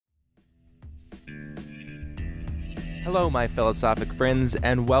Hello, my philosophic friends,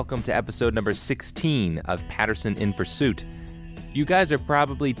 and welcome to episode number 16 of Patterson in Pursuit. You guys are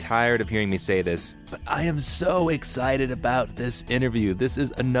probably tired of hearing me say this, but I am so excited about this interview. This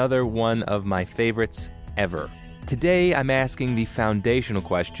is another one of my favorites ever. Today, I'm asking the foundational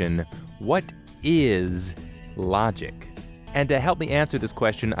question, what is logic? And to help me answer this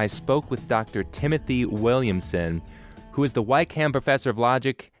question, I spoke with Dr. Timothy Williamson, who is the Wykeham Professor of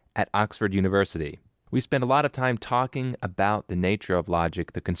Logic at Oxford University. We spend a lot of time talking about the nature of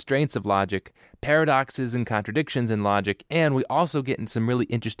logic, the constraints of logic, paradoxes and contradictions in logic, and we also get into some really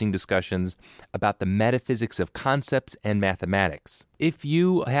interesting discussions about the metaphysics of concepts and mathematics. If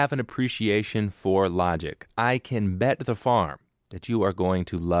you have an appreciation for logic, I can bet the farm that you are going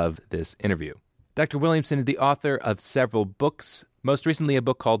to love this interview. Dr. Williamson is the author of several books, most recently a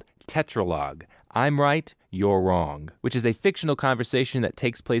book called Tetralogue, I'm Right, You're Wrong, which is a fictional conversation that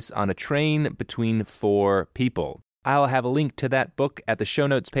takes place on a train between four people. I'll have a link to that book at the show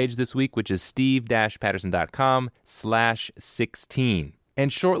notes page this week, which is steve-patterson.com/16.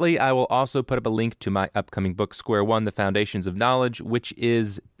 And shortly, I will also put up a link to my upcoming book, Square One, The Foundations of Knowledge, which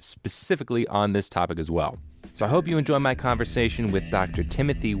is specifically on this topic as well. So I hope you enjoy my conversation with Dr.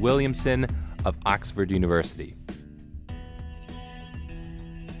 Timothy Williamson of Oxford University.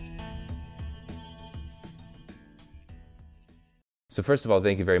 So first of all,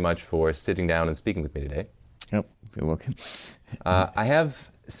 thank you very much for sitting down and speaking with me today. Oh, you're welcome. I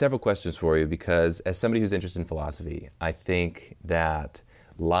have several questions for you because as somebody who's interested in philosophy, I think that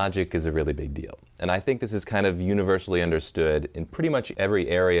logic is a really big deal. And I think this is kind of universally understood in pretty much every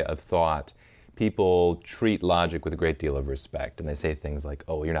area of thought. People treat logic with a great deal of respect, and they say things like,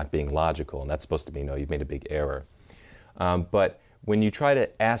 oh, you're not being logical, and that's supposed to be, no, you've made a big error. But when you try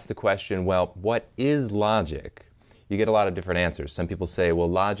to ask the question, well, what is logic? You get a lot of different answers. Some people say, well,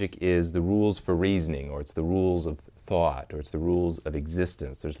 logic is the rules for reasoning, or it's the rules of thought, or it's the rules of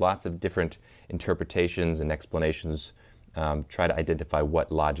existence. There's lots of different interpretations and explanations. Try to identify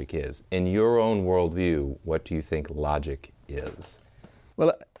what logic is. In your own worldview, what do you think logic is?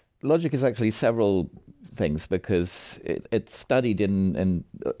 Well, logic is actually several things because it's studied in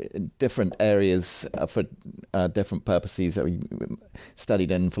different areas for different purposes. I mean,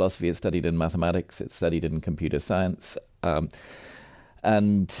 studied in philosophy, it's studied in mathematics, it's studied in computer science,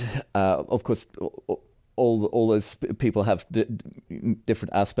 and of course all those people have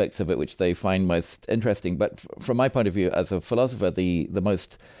different aspects of it which they find most interesting. But from my point of view as a philosopher, the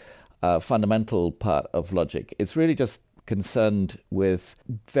most fundamental part of logic is really just concerned with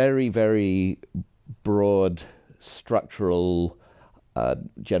very, very broad structural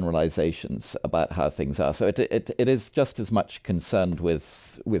generalizations about how things are. So it is just as much concerned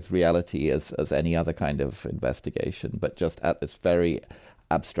with reality as any other kind of investigation, but just at this very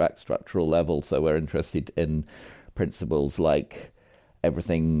abstract structural level. So we're interested in principles like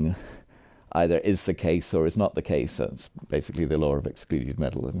everything either is the case or is not the case. So it's basically the law of excluded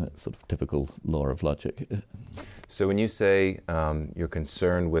metal, and it's sort of typical law of logic. So when you say you're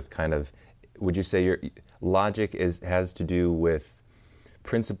concerned with kind of, would you say your logic has to do with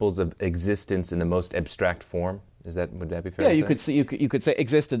principles of existence in the most abstract form? Would that be fair? Yeah, to say? you could say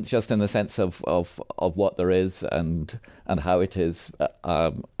existence just in the sense of what there is and how it is,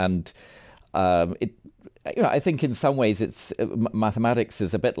 and it. You know, I think in some ways it's mathematics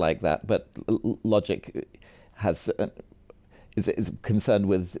is a bit like that, but logic is concerned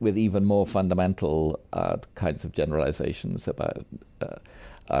with even more fundamental kinds of generalizations about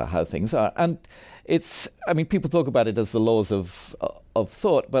how things are. And people talk about it as the laws of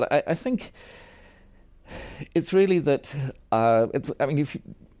thought, but I think it's really that it's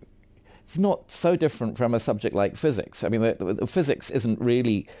not so different from a subject like physics. I mean, the physics isn't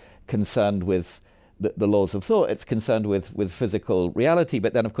really concerned with the laws of thought. It's concerned with physical reality.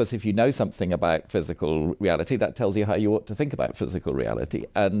 But then, of course, if you know something about physical reality, that tells you how you ought to think about physical reality.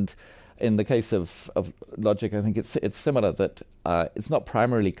 And in the case of logic, I think it's similar, that it's not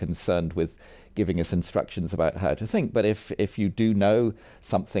primarily concerned with giving us instructions about how to think. But if you do know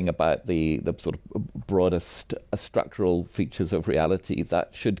something about the sort of broadest structural features of reality,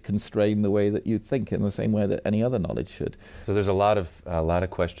 that should constrain the way that you think in the same way that any other knowledge should. So there's a lot of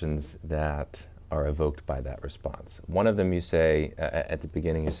questions that are evoked by that response. One of them, you say, at the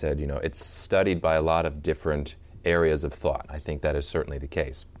beginning you said, it's studied by a lot of different areas of thought. I think that is certainly the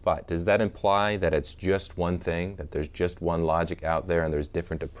case. But does that imply that it's just one thing, that there's just one logic out there and there's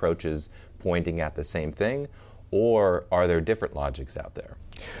different approaches pointing at the same thing? Or are there different logics out there?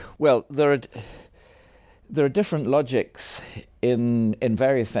 Well, there are different logics in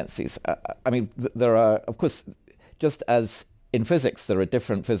various senses. There are, of course, just as in physics, there are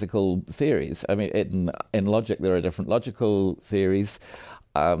different physical theories. I mean, in logic, there are different logical theories.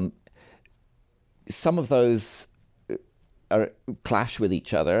 Some of those clash with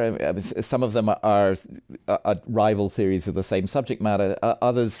each other. I mean, some of them are rival theories of the same subject matter.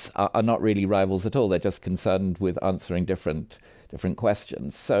 Others are not really rivals at all. They're just concerned with answering different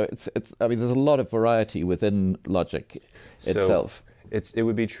questions. So it's. I mean, there's a lot of variety within logic itself. So it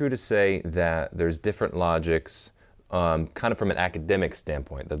would be true to say that there's different logics, kind of from an academic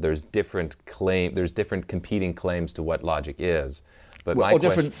standpoint, that there's different competing claims to what logic is. But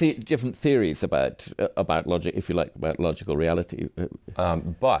different theories about logic, if you like, about logical reality.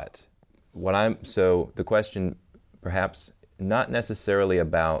 But the question, perhaps not necessarily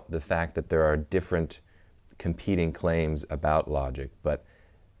about the fact that there are different competing claims about logic, but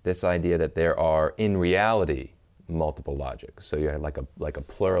this idea that there are, in reality, multiple logics. So you have like a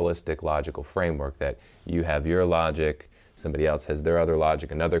pluralistic logical framework, that you have your logic, somebody else has their other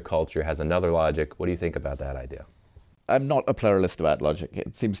logic, another culture has another logic. What do you think about that idea? I'm not a pluralist about logic.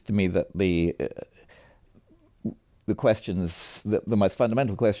 It seems to me that the questions, the most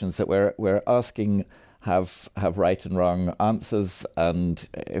fundamental questions that we're asking, have right and wrong answers, and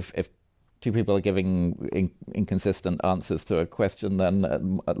if two people are giving inconsistent answers to a question,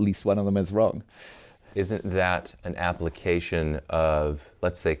 then at least one of them is wrong. Isn't that an application of,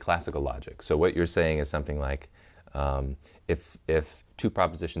 let's say, classical logic? So what you're saying is something like, if two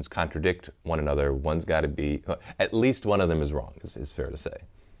propositions contradict one another, one's got to be, at least one of them is wrong, is fair to say.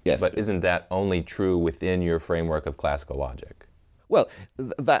 Yes. But isn't that only true within your framework of classical logic? Well,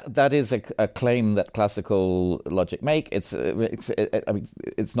 that is a claim that classical logic make. It's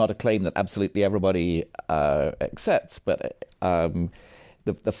not a claim that absolutely everybody accepts, but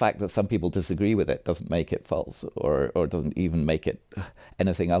the fact that some people disagree with it doesn't make it false, or doesn't even make it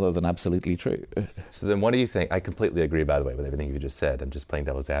anything other than absolutely true. So then what do you think? I completely agree, by the way, with everything you just said. I'm just playing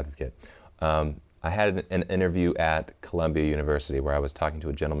devil's advocate. I had an interview at Columbia University where I was talking to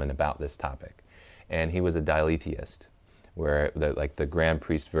a gentleman about this topic, and he was a dialetheist, where the grand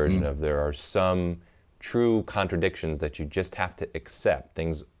priest version of there are some true contradictions that you just have to accept.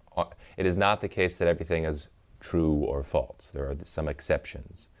 It is not the case that everything is true or false. There are some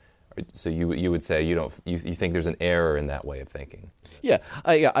exceptions. So you would say you think there's an error in that way of thinking. Yeah,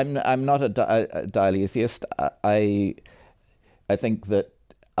 I'm not a dialetheist. I think that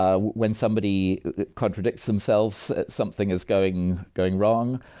when somebody contradicts themselves, something is going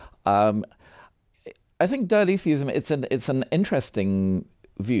wrong. I think dialetheism, it's an interesting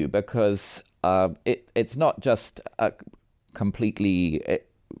view, because it's not just a completely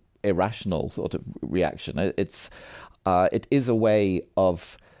irrational sort of reaction. It is a way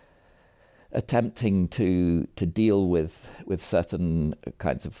of attempting to deal with certain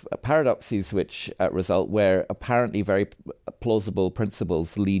kinds of paradoxes which result where apparently very plausible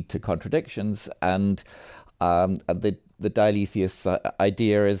principles lead to contradictions, and the dialetheist's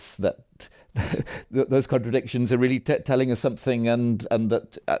idea is that those contradictions are really telling us something, and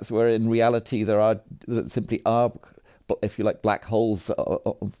that that's where in reality there simply are, if you like, black holes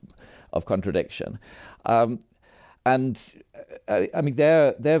of contradiction. And I mean,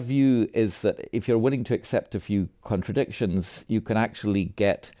 their view is that if you're willing to accept a few contradictions, you can actually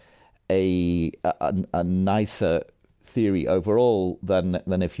get a nicer theory overall than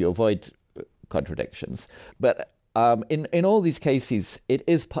if you avoid contradictions. But in all these cases, it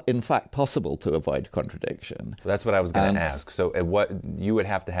is in fact possible to avoid contradiction. That's what I was going to ask. So what you would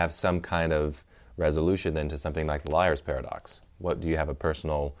have to have some kind of resolution then to something like the liar's paradox. What do you have a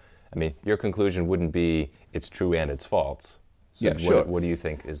personal? I mean, your conclusion wouldn't be it's true and it's false. So yeah, sure. What do you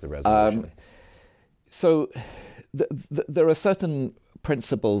think is the resolution? So there are certain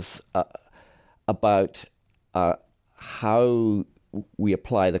principles about how we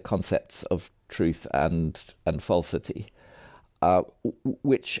apply the concepts of truth and falsity,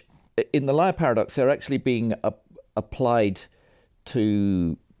 which in the liar paradox are actually being applied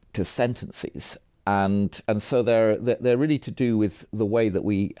to sentences, and so they're really to do with the way that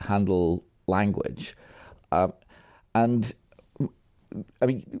we handle language, and I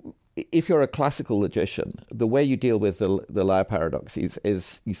mean, if you're a classical logician, the way you deal with the liar paradox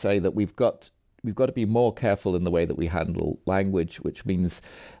is you say that we've got to be more careful in the way that we handle language, which means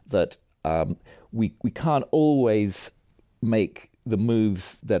that we can't always make the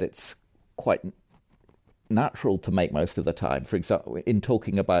moves that it's quite natural to make most of the time. For example, in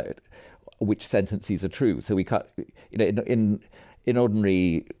talking about which sentences are true, so we can't, in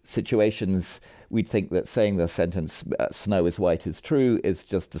ordinary situations, we'd think that saying the sentence "snow is white" is true is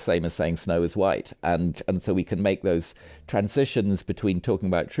just the same as saying "snow is white," and so we can make those transitions between talking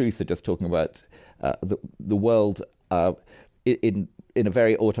about truth and just talking about the world in a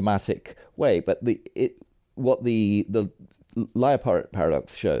very automatic way. But what the liar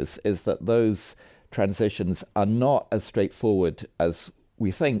paradox shows is that those transitions are not as straightforward as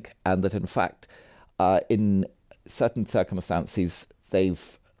we think, and that in fact, in certain circumstances,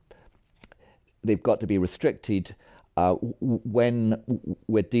 they've got to be restricted when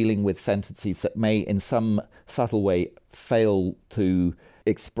we're dealing with sentences that may, in some subtle way, fail to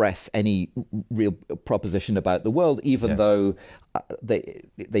express any real proposition about the world, even though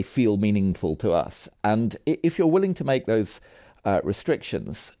they feel meaningful to us. And if you're willing to make those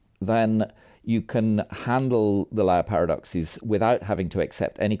restrictions, then you can handle the liar paradoxes without having to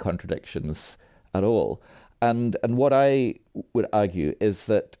accept any contradictions at all. And what I would argue is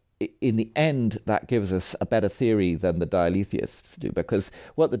that in the end, that gives us a better theory than the dialetheists do, because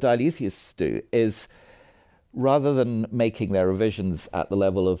what the dialetheists do is, rather than making their revisions at the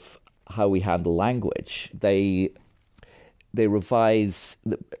level of how we handle language, they revise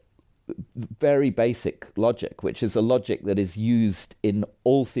the very basic logic, which is a logic that is used in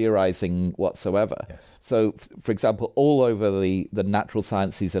all theorizing whatsoever. Yes. So, for example, all over the natural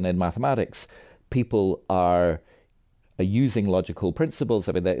sciences and in mathematics, people are using logical principles.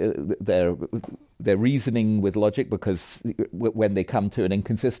 I mean, they're reasoning with logic, because when they come to an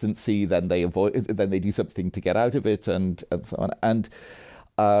inconsistency, then they do something to get out of it, and so on.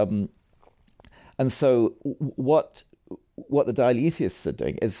 And so what the dialetheists are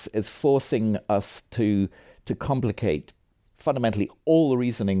doing is forcing us to complicate fundamentally all the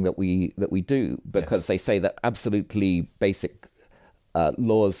reasoning that we do, because they say that absolutely basic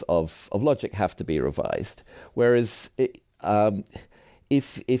laws of logic have to be revised. Whereas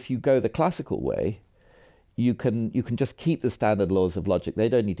if you go the classical way, you can just keep the standard laws of logic. They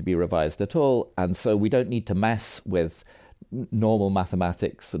don't need to be revised at all, and so we don't need to mess with normal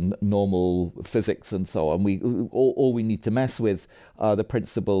mathematics and normal physics and so on. All we need to mess with are the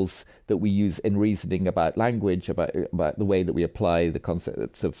principles that we use in reasoning about language, about the way that we apply the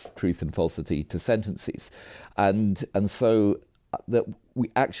concepts of truth and falsity to sentences, and so that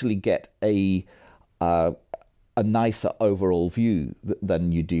we actually get a nicer overall view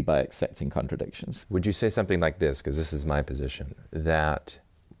than you do by accepting contradictions. Would you say something like this, because this is my position, that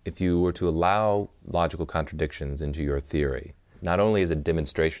if you were to allow logical contradictions into your theory, not only is it a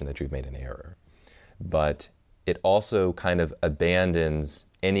demonstration that you've made an error, but it also kind of abandons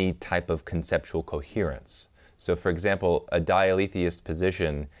any type of conceptual coherence. So, for example, a dialetheist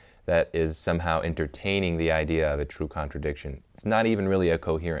position that is somehow entertaining the idea of a true contradiction, it's not even really a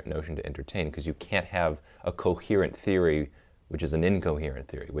coherent notion to entertain, because you can't have a coherent theory which is an incoherent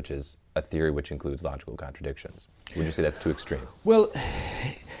theory, which is a theory which includes logical contradictions. Would you say that's too extreme? Well,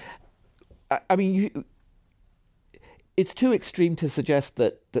 I mean, it's too extreme to suggest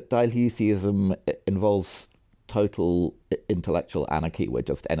that dialetheism involves total intellectual anarchy where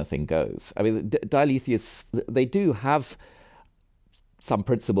just anything goes. I mean, dialetheists, they do have some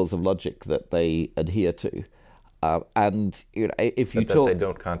principles of logic that they adhere to. And if you talk... That they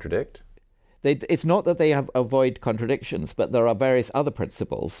don't contradict? It's not that they avoid contradictions, but there are various other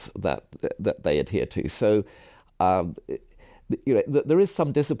principles that they adhere to. So, there is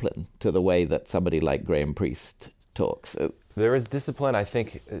some discipline to the way that somebody like Graham Priest talks. There is discipline. I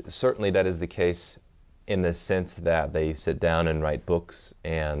think certainly that is the case in the sense that they sit down and write books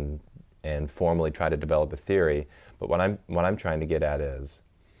and formally try to develop a theory. But what I'm trying to get at is,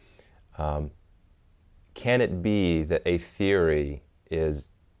 can it be that a theory is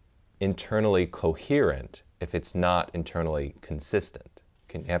internally coherent if it's not internally consistent?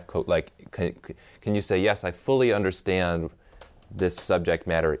 Can you have can you say, yes, I fully understand this subject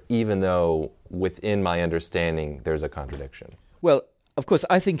matter, even though within my understanding there's a contradiction? Well, of course,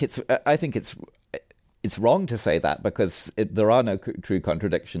 I think it's wrong to say that, because there are no true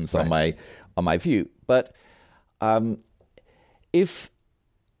contradictions on my view. But if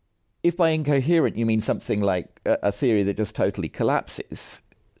by incoherent you mean something like a theory that just totally collapses,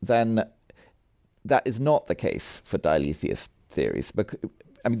 then that is not the case for dialetheist theories. Because,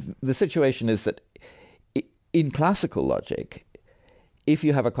 I mean, the situation is that in classical logic, if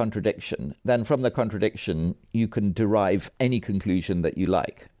you have a contradiction, then from the contradiction you can derive any conclusion that you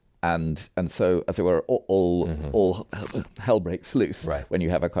like. And so, as it were, all hell breaks loose when you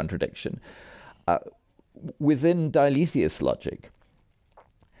have a contradiction. Within dialetheist logic,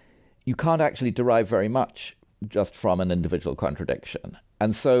 you can't actually derive very much just from an individual contradiction.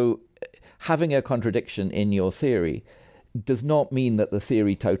 And so having a contradiction in your theory does not mean that the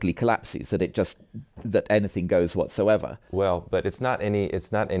theory totally collapses, that anything goes whatsoever. Well, but it's not any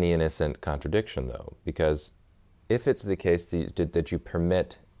innocent contradiction, though, because if it's the case that you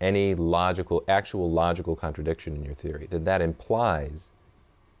permit any actual logical contradiction in your theory, then that implies,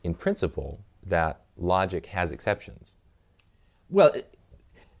 in principle, that logic has exceptions. Well,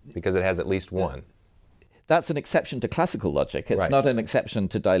 because it has at least one. That's an exception to classical logic. It's Right. not an exception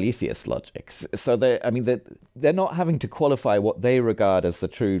to dialetheist logic. So they're not having to qualify what they regard as the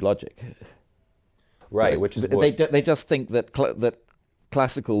true logic. Right, which is they just think that that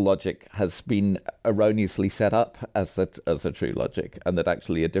classical logic has been erroneously set up as the true logic, and that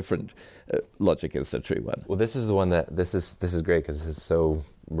actually a different logic is the true one. Well, this is the one this is great because this is so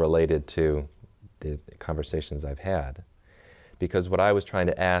related to the conversations I've had. Because what I was trying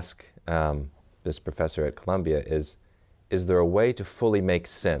to ask this professor at Columbia is there a way to fully make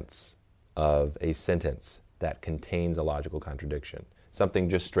sense of a sentence that contains a logical contradiction? Something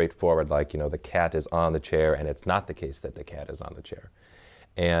just straightforward like, the cat is on the chair, and it's not the case that the cat is on the chair.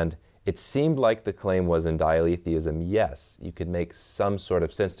 And it seemed like the claim was in dialetheism, yes, you could make some sort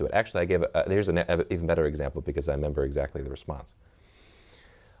of sense to it. Actually, I gave here's an even better example because I remember exactly the response.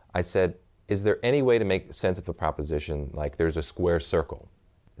 I said, is there any way to make sense of a proposition like there's a square circle?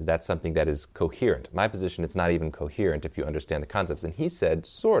 Is that something that is coherent? My position, it's not even coherent if you understand the concepts. And he said,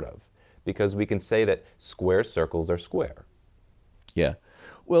 sort of, because we can say that square circles are square. Yeah.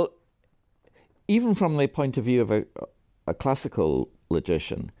 Well, even from the point of view of a classical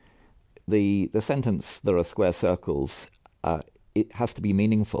logician, the sentence, there are square circles, it has to be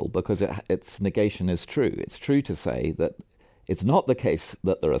meaningful because its negation is true. It's true to say that it's not the case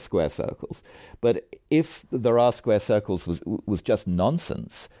that there are square circles. But if there are square circles was just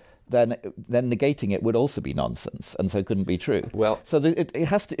nonsense, then negating it would also be nonsense, and so it couldn't be true. Well, so it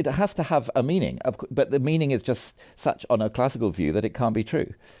has to have a meaning, but the meaning is just such on a classical view that it can't be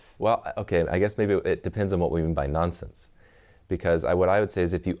true. Well, okay, I guess maybe it depends on what we mean by nonsense. Because what I would say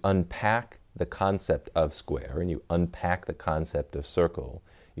is if you unpack the concept of square and you unpack the concept of circle,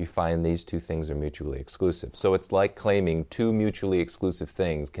 you find these two things are mutually exclusive. So it's like claiming two mutually exclusive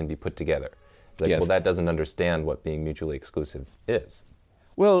things can be put together. Like, yes. Well, that doesn't understand what being mutually exclusive is.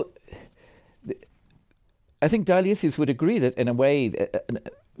 Well, I think dialetheisists would agree that in a way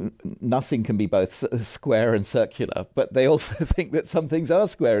nothing can be both square and circular, but they also think that some things are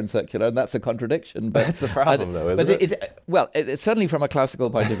square and circular, and that's a contradiction. But that's a problem, though, isn't it? Well, it's certainly from a classical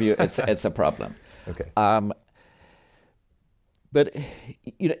point of view, it's a problem. Okay. But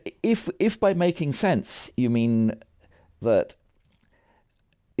if by making sense you mean that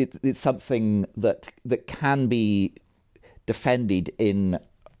it's something that can be defended in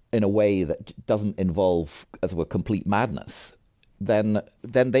a way that doesn't involve, as it were, complete madness, then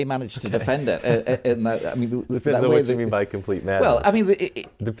they manage to defend it. Depends on what you mean by complete madness. Well, I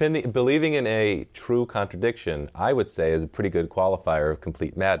mean, believing in a true contradiction, I would say, is a pretty good qualifier of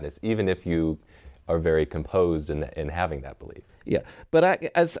complete madness, even if you are very composed in having that belief. Yeah, but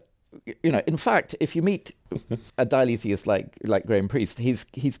as in fact, if you meet a dialetheist like Graham Priest, he's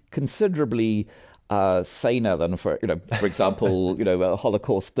considerably saner than for example,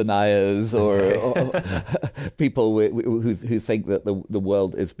 Holocaust deniers or people who think that the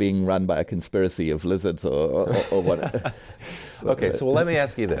world is being run by a conspiracy of lizards or what. Okay, so let me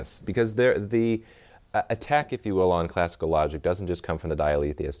ask you this, because the attack, if you will, on classical logic doesn't just come from the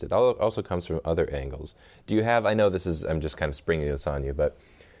dialetheist. It also comes from other angles. Do you have, I know I'm just kind of springing this on you, but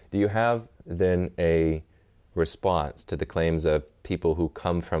do you have then a response to the claims of people who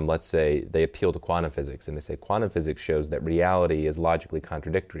come from, let's say, they appeal to quantum physics, and they say quantum physics shows that reality is logically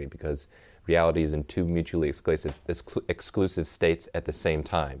contradictory because reality is in two mutually exclusive states at the same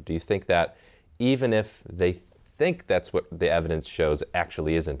time? Do you think that even if they think that's what the evidence shows,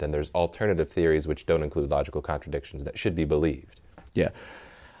 actually isn't, and there's alternative theories which don't include logical contradictions that should be believed? Yeah.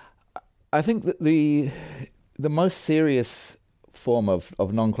 I think that the most serious form of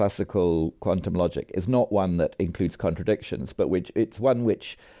non-classical quantum logic is not one that includes contradictions, but it's one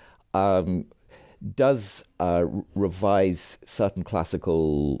which does revise certain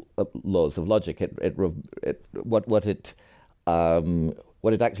classical laws of logic.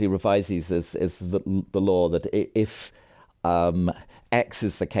 What it actually revises is the law that if X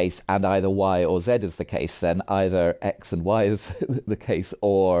is the case and either Y or Z is the case, then either X and Y is the case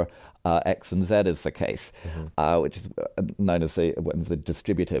or X and Z is the case, which is known as one of the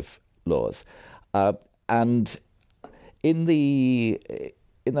distributive laws. And in the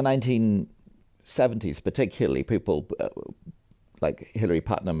 1970s, particularly, people like Hilary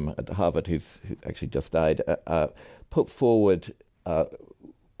Putnam at Harvard, who actually just died, put forward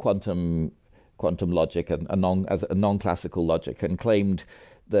quantum logic as a non-classical logic, and claimed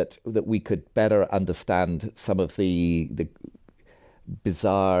that we could better understand some of the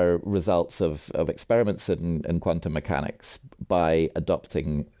bizarre results of experiments in quantum mechanics by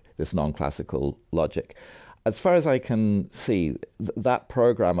adopting this non-classical logic. As far as I can see, that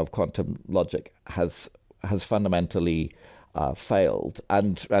program of quantum logic has fundamentally failed,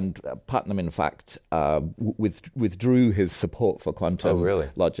 and Putnam, in fact, withdrew his support for quantum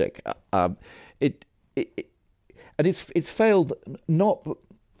logic. It's failed not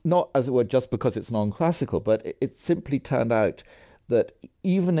as it were just because it's non-classical, but it simply turned out that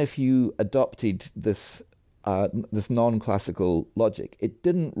even if you adopted this non-classical logic, it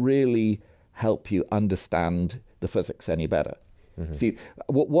didn't really help you understand the physics any better. Mm-hmm. See,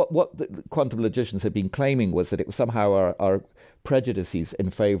 what the quantum logicians had been claiming was that it was somehow our prejudices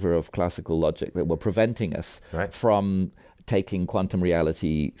in favor of classical logic that were preventing us from taking quantum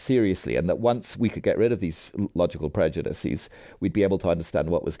reality seriously, and that once we could get rid of these logical prejudices, we'd be able to understand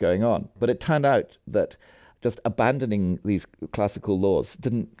what was going on. But it turned out that just abandoning these classical laws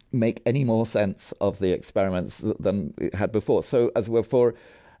didn't make any more sense of the experiments than it had before. So, as were for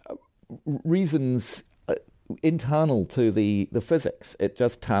reasons internal to the physics, it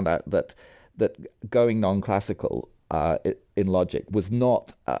just turned out that going non-classical in logic was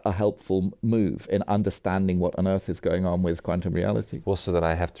not a helpful move in understanding what on earth is going on with quantum reality. Well, so then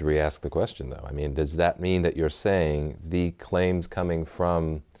I have to re-ask the question, though. I mean, does that mean that you're saying the claims coming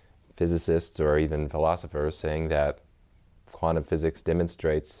from physicists or even philosophers saying that quantum physics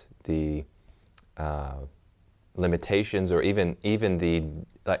demonstrates the limitations, or even the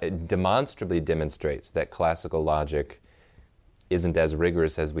demonstrably demonstrates that classical logic isn't as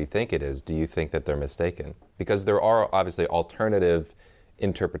rigorous as we think it is? Do you think that they're mistaken? Because there are obviously alternative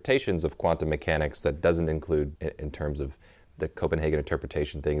interpretations of quantum mechanics that doesn't include, in terms of the Copenhagen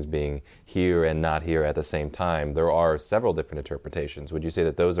interpretation, things being here and not here at the same time. There are several different interpretations. Would you say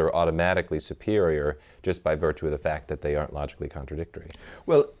that those are automatically superior just by virtue of the fact that they aren't logically contradictory?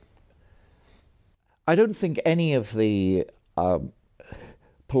 Well, I don't think any of the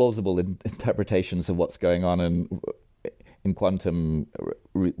plausible interpretations of what's going on in quantum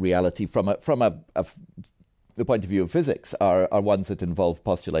reality from the point of view of physics are ones that involve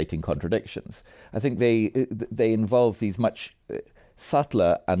postulating contradictions. I think they involve these much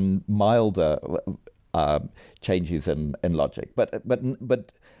subtler and milder changes in logic. But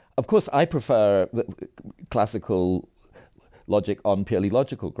of course, I prefer the classical logic on purely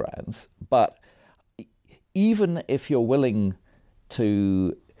logical grounds. But even if you're willing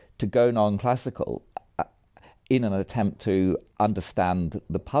to go non-classical in an attempt to understand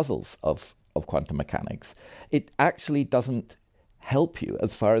the puzzles of quantum mechanics, it actually doesn't help you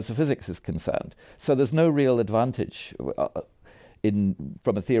as far as the physics is concerned. So there's no real advantage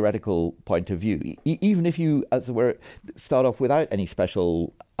from a theoretical point of view. Even if you, as it were, start off without any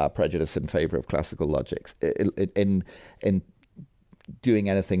special prejudice in favor of classical logics, in doing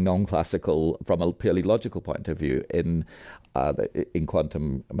anything non-classical from a purely logical point of view in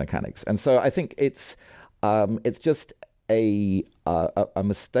quantum mechanics. And so I think it's just a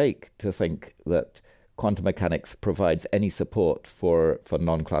mistake to think that quantum mechanics provides any support for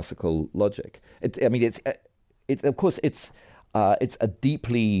non-classical logic. Of course it's a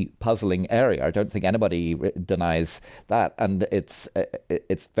deeply puzzling area. I don't think anybody denies that, and it's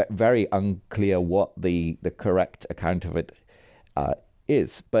very unclear what the correct account of it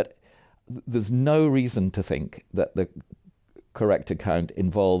is. But there's no reason to think that the correct account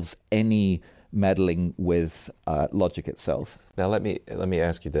involves any meddling with logic itself. Now let me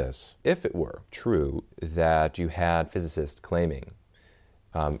ask you this. If it were true that you had physicists claiming,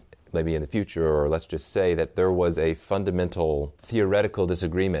 maybe in the future, or let's just say that there was a fundamental theoretical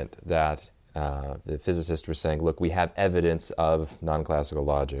disagreement that the physicists were saying, look, we have evidence of non-classical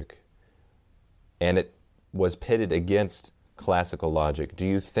logic, and it was pitted against classical logic, do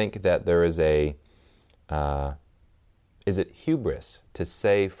you think that there is is it hubris to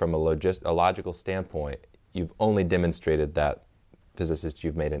say from a logical standpoint, you've only demonstrated that physicists,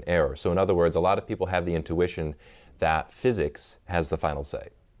 you've made an error? So in other words, a lot of people have the intuition that physics has the final say,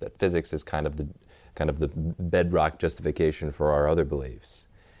 that physics is kind of the bedrock justification for our other beliefs.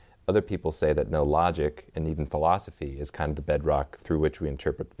 Other people say that no, logic and even philosophy is kind of the bedrock through which we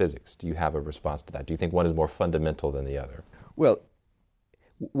interpret physics. Do you have a response to that? Do you think one is more fundamental than the other? Well,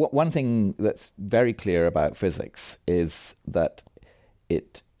 one thing that's very clear about physics is that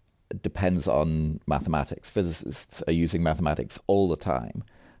it depends on mathematics. Physicists are using mathematics all the time,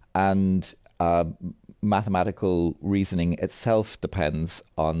 and mathematical reasoning itself depends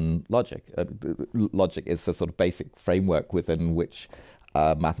on logic. Logic is the sort of basic framework within which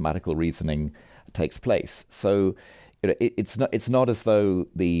mathematical reasoning takes place. So, it's not as though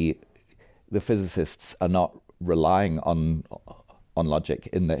the physicists are not relying on on logic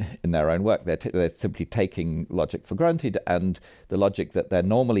in their own work. They're simply taking logic for granted, and the logic that they're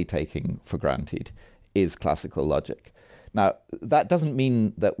normally taking for granted is classical logic. Now, that doesn't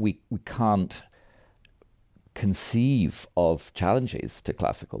mean that we can't conceive of challenges to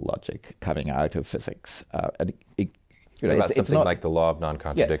classical logic coming out of physics. About something like the law of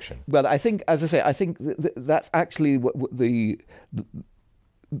non-contradiction. Yeah. Well, I think, as I say, that's actually what the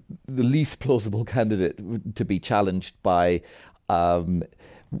least plausible candidate to be challenged by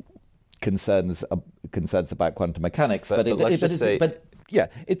concerns about quantum mechanics. But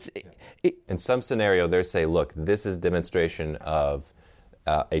in some scenario, they say, look, this is demonstration of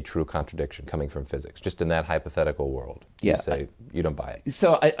a true contradiction coming from physics. Just in that hypothetical world, you say you don't buy it.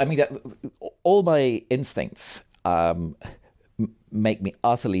 So I mean, all my instincts make me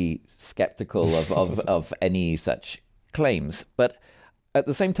utterly skeptical of any such claims. But at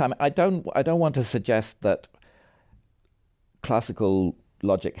the same time, I don't want to suggest that classical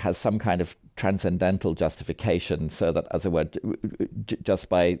logic has some kind of transcendental justification, so that, as it were, just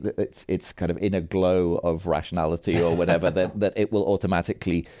by its kind of inner glow of rationality or whatever, that it will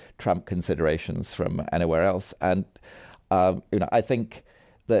automatically trump considerations from anywhere else. And I think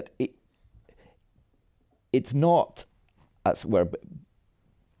that it's not, as where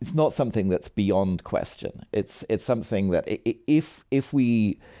it's not something that's beyond question. It's something that if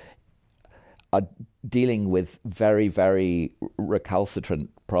we are dealing with very, very recalcitrant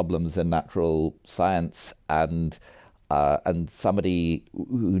problems in natural science, and somebody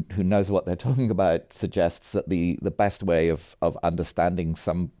who knows what they're talking about suggests that the best way of understanding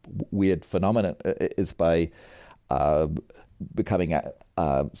some weird phenomenon is by becoming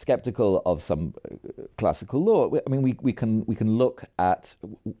skeptical of some classical law. I mean, we can look at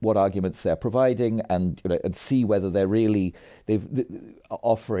what arguments they're providing, and see whether they're really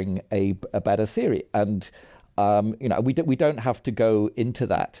offering a better theory. And we don't have to go into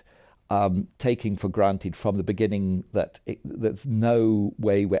that taking for granted from the beginning that there's no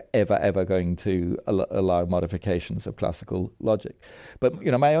way we're ever going to allow modifications of classical logic. But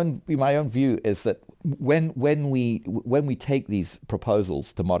my own view is that when we take these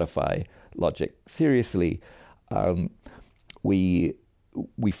proposals to modify logic seriously, we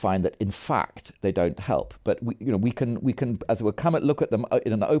find that in fact they don't help. But we can as we look at them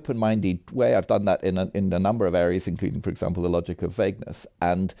in an open-minded way. I've done that in a number of areas, including, for example, the logic of vagueness,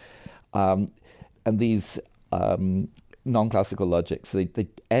 and these non-classical logics, they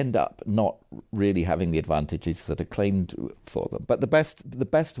end up not really having the advantages that are claimed for them. But the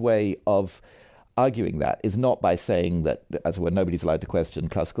best way of arguing that is not by saying that, as it were, nobody's allowed to question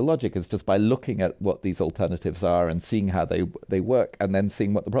classical logic. It's just by looking at what these alternatives are and seeing how they work, and then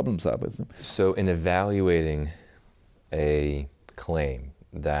seeing what the problems are with them. So in evaluating a claim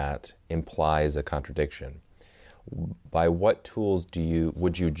that implies a contradiction, by what tools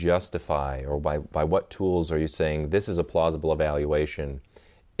would you justify, or by what tools are you saying this is a plausible evaluation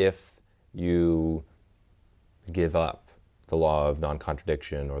if you give up the law of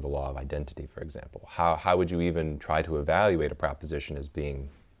non-contradiction or the law of identity, for example? How would you even try to evaluate a proposition as being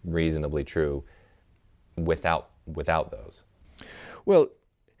reasonably true without those? Well,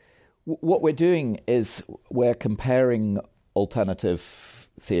 what we're doing is we're comparing alternative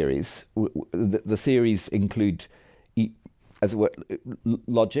theories. The theories include, as it were,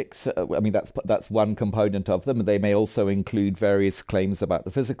 logics. I mean, that's one component of them. They may also include various claims about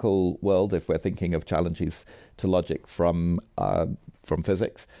the physical world, if we're thinking of challenges to logic from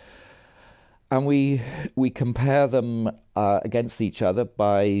physics. And we compare them against each other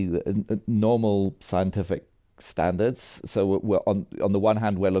by normal scientific standards. So we're on the one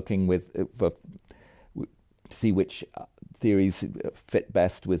hand, we're looking to see which theories fit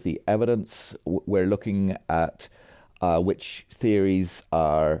best with the evidence. We're looking at which theories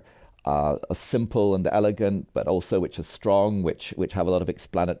are simple and elegant, but also which are strong, which have a lot of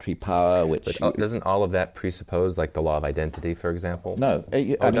explanatory power. But doesn't all of that presuppose, like, the law of identity, for example? No,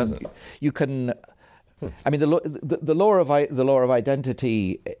 it doesn't. You can. I mean, the law of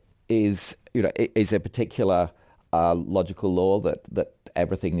identity is a particular logical law that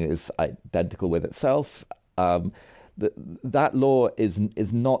everything is identical with itself. That law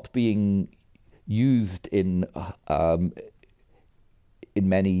is not being used in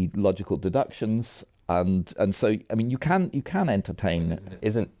many logical deductions, and so, I mean, you can entertain.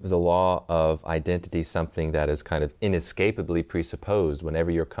 Isn't the law of identity something that is kind of inescapably presupposed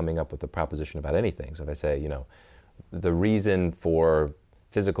whenever you're coming up with a proposition about anything? So if I say, the reason for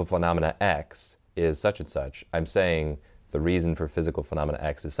physical phenomena X is such and such, I'm saying the reason for physical phenomena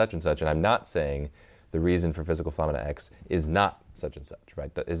X is such and such, and I'm not saying the reason for physical phenomena X is not such and such,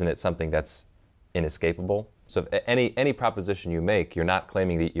 right? Isn't it something that's inescapable. So if any proposition you make,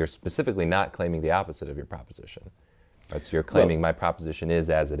 you're specifically not claiming the opposite of your proposition. Right? So you're claiming my proposition is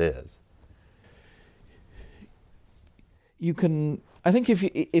as it is. You can, I think,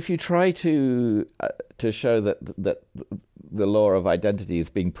 if you try to show that the law of identity is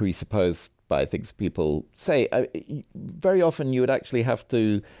being presupposed by things people say, very often you would actually have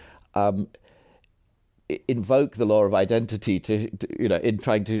to invoke the law of identity to in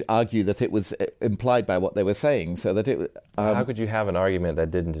trying to argue that it was implied by what they were saying, so that it. How could you have an argument that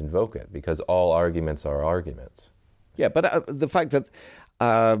didn't invoke it? Because all arguments are arguments. Yeah, but the fact that.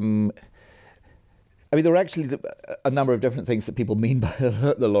 There are actually a number of different things that people mean by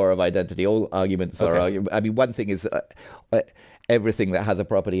the law of identity. All arguments are arguments. One thing is everything that has a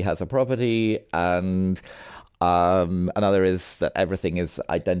property, and another is that everything is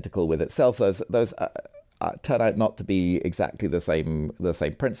identical with itself. Those turn out not to be exactly the same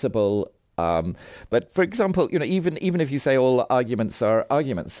principle. But for example, even if you say all arguments are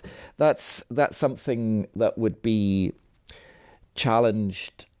arguments, that's something that would be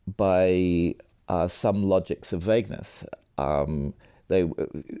challenged by some logics of vagueness.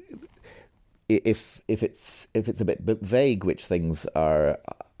 If it's a bit vague which things are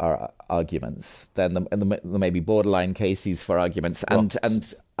arguments, then there may be borderline cases for arguments,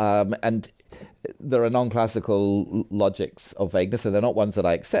 and there are non-classical logics of vagueness, and they're not ones that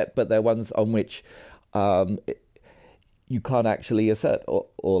I accept, but they're ones on which you can't actually assert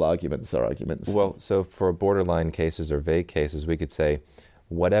all arguments are arguments. Well, so for borderline cases or vague cases, we could say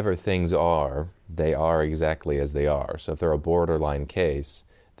whatever things are, they are exactly as they are. So if they're a borderline case,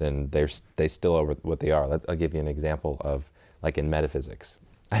 then they still are what they are. I'll give you an example of, like in metaphysics.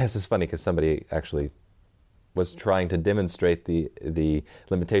 This is funny because somebody actually was trying to demonstrate the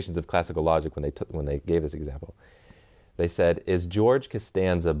limitations of classical logic when they gave this example. They said, "Is George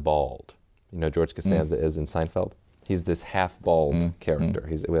Costanza bald?" You know George Costanza is in Seinfeld? He's this half-bald character.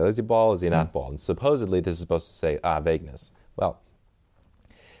 Is he bald? Is he not bald? And supposedly this is supposed to say, vagueness. Well,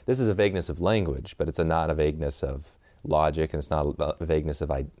 this is a vagueness of language, but it's not a vagueness of logic, and it's not a vagueness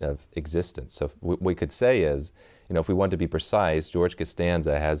of existence. So what we could say is, if we want to be precise, George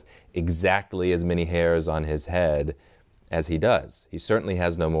Costanza has exactly as many hairs on his head as he does. He certainly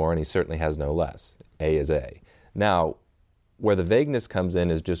has no more, and he certainly has no less. A is A. Now, where the vagueness comes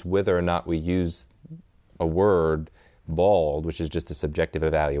in is just whether or not we use a word, bald, which is just a subjective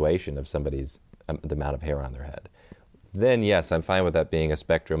evaluation of somebody's the amount of hair on their head. Then yes, I'm fine with that being a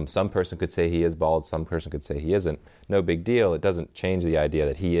spectrum. Some person could say he is bald, some person could say he isn't. No big deal. It doesn't change the idea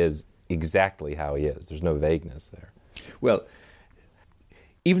that he is exactly how he is. There's no vagueness there. Well,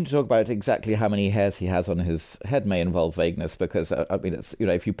 even to talk about exactly how many hairs he has on his head may involve vagueness, because it's,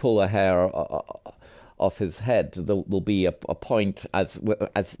 if you pull a hair off his head, there'll be a point as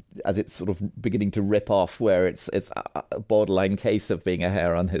it's sort of beginning to rip off, where it's a borderline case of being a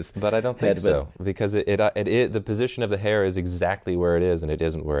hair on his head. But I don't think so, because the position of the hair is exactly where it is, and it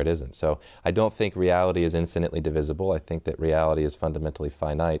isn't where it isn't. So I don't think reality is infinitely divisible. I think that reality is fundamentally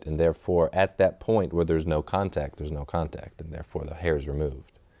finite, and therefore at that point where there's no contact, and therefore the hair is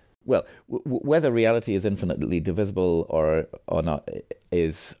removed. Well, whether reality is infinitely divisible or not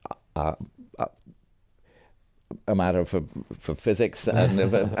is a matter for physics, and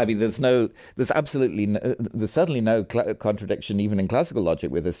there's certainly no contradiction even in classical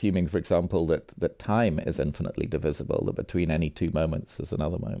logic with assuming, for example, that time is infinitely divisible, that between any two moments there's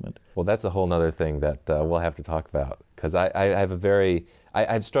another moment. Well, that's a whole other thing that we'll have to talk about, because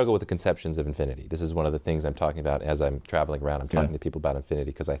I've struggled with the conceptions of infinity. This is one of the things I'm talking about as I'm traveling around. I'm talking to people about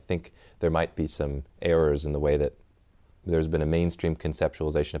infinity, because I think there might be some errors in the way that there's been a mainstream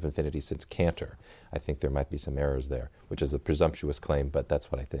conceptualization of infinity since Cantor. I think there might be some errors there, which is a presumptuous claim, but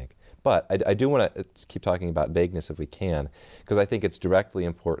that's what I think. But I do want to keep talking about vagueness if we can, because I think it's directly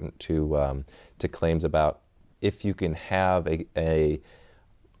important to claims about if you can have a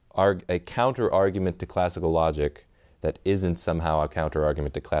counter-argument to classical logic that isn't somehow a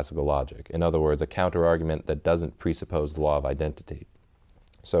counter-argument to classical logic. In other words, a counter-argument that doesn't presuppose the law of identity.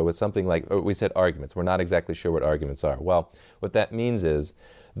 So with something like, we said arguments, we're not exactly sure what arguments are. Well, what that means is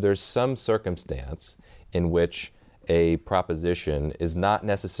there's some circumstance in which a proposition is not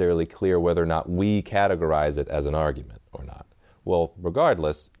necessarily clear whether or not we categorize it as an argument or not. Well,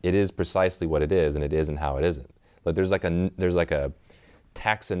 regardless, it is precisely what it is, and it isn't how it isn't. But there's like a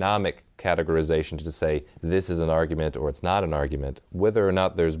taxonomic categorization to say this is an argument or it's not an argument. Whether or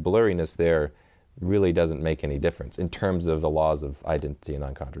not there's blurriness there really doesn't make any difference in terms of the laws of identity and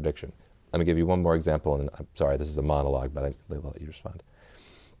non-contradiction. Let me give you one more example, and I'm sorry, this is a monologue, but I'll let you respond.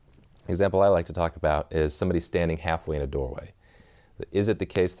 The example I like to talk about is somebody standing halfway in a doorway. Is it the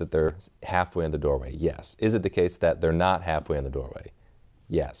case that they're halfway in the doorway? Yes. Is it the case that they're not halfway in the doorway?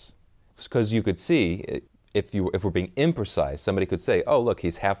 Yes. Because you could see, if we're being imprecise, somebody could say, oh, look,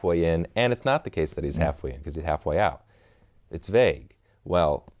 he's halfway in, and it's not the case that he's halfway in because he's halfway out. It's vague.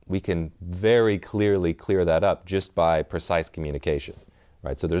 Well, we can very clearly clear that up just by precise communication,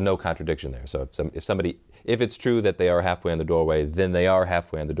 right? So there's no contradiction there. So if it's true that they are halfway in the doorway, then they are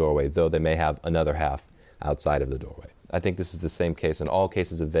halfway in the doorway, though they may have another half outside of the doorway. I think this is the same case in all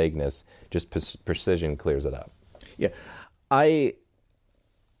cases of vagueness, just precision clears it up. Yeah, I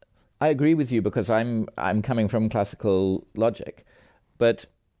agree with you because I'm coming from classical logic, but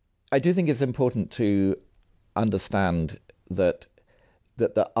I do think it's important to understand that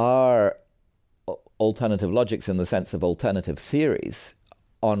there are alternative logics in the sense of alternative theories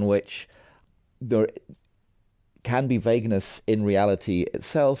on which there can be vagueness in reality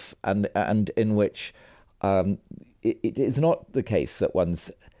itself, and in which it is not the case that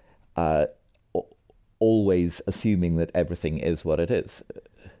one's always assuming that everything is what it is.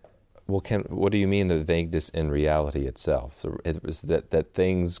 Well, what do you mean the vagueness in reality itself? Is that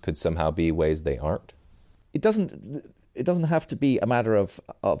things could somehow be ways they aren't? It doesn't have to be a matter of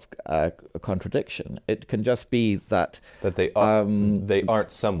a contradiction. It can just be that they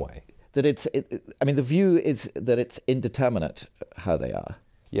aren't some way. That the view is that it's indeterminate how they are.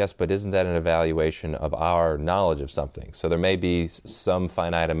 Yes, but isn't that an evaluation of our knowledge of something? So there may be some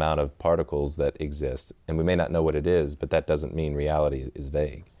finite amount of particles that exist, and we may not know what it is, but that doesn't mean reality is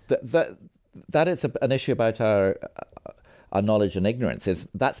vague. That is an issue about our knowledge and ignorance.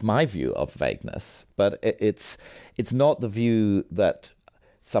 That's my view of vagueness, but it's not the view that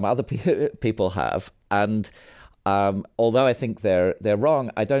some other people have. And although I think they're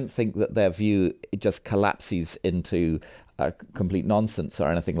wrong, I don't think that their view just collapses into complete nonsense or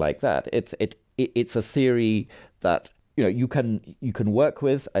anything like that. It's a theory that you can work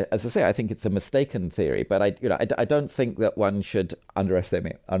with. As I say, I think it's a mistaken theory, but I don't think that one should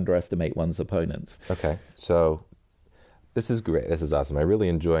underestimate one's opponents. Okay, so this is great. This is awesome. I'm really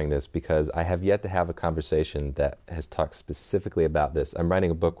enjoying this because I have yet to have a conversation that has talked specifically about this. I'm writing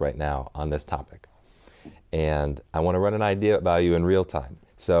a book right now on this topic, and I want to run an idea by you in real time.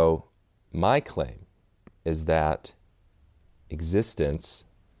 So my claim is that existence,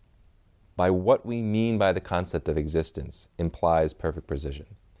 by what we mean by the concept of existence, implies perfect precision.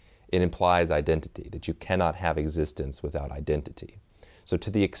 It implies identity, that you cannot have existence without identity. So to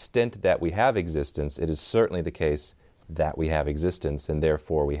the extent that we have existence, it is certainly the case that we have existence, and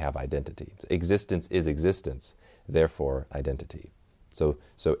therefore we have identity. Existence is existence, therefore identity. So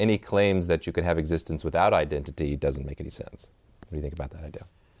any claims that you could have existence without identity doesn't make any sense. What do you think about that idea?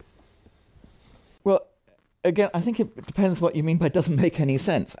 Well, again, I think it depends what you mean by doesn't make any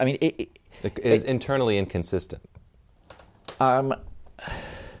sense. I mean, it is internally inconsistent. So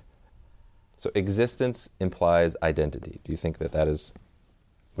existence implies identity. Do you think that is...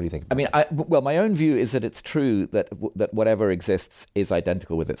 What do you think about that? My own view is that it's true that whatever exists is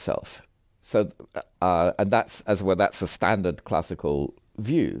identical with itself. So, and that's a standard classical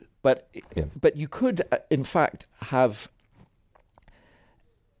view. But you could, in fact, have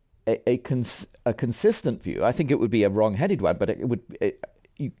a consistent view. I think it would be a wrong-headed one, but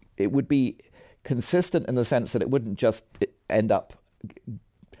it would be consistent in the sense that it wouldn't just end up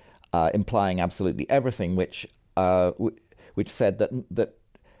implying absolutely everything, which said that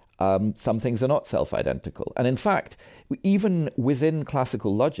some things are not self-identical. And in fact, even within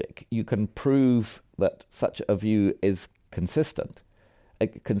classical logic, you can prove that such a view is consistent.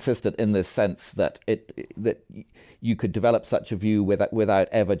 Consistent in the sense that that you could develop such a view without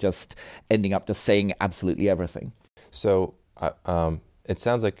ever just ending up just saying absolutely everything. So it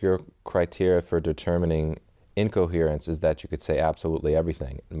sounds like your criteria for determining incoherence is that you could say absolutely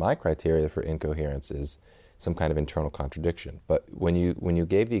everything. My criteria for incoherence is some kind of internal contradiction. But when you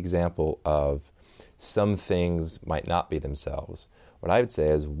gave the example of some things might not be themselves, what I would say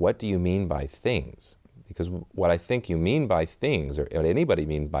is, what do you mean by things? Because what I think you mean by things, or what anybody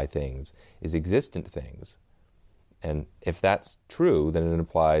means by things, is existent things. And if that's true, then it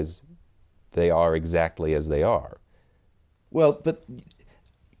implies they are exactly as they are. Well, but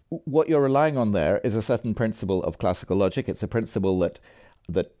what you're relying on there is a certain principle of classical logic. It's a principle that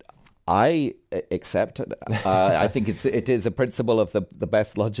I accept. I think it is a principle of the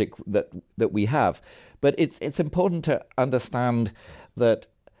best logic that we have. But it's important to understand that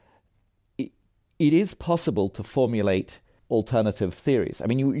it is possible to formulate alternative theories. I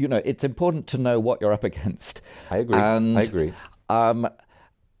mean, you know, it's important to know what you're up against. I agree. And, I agree.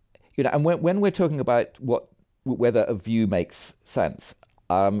 And when we're talking about whether a view makes sense,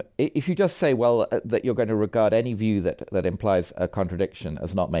 if you just say, well, that you're going to regard any view that implies a contradiction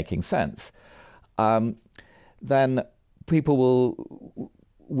as not making sense, then people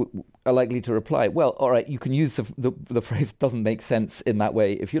are likely to reply, well, all right, you can use the phrase "doesn't make sense" in that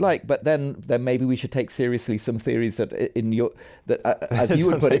way if you like, but then maybe we should take seriously some theories that as you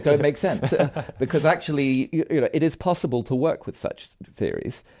would put it, don't make sense, because actually, it is possible to work with such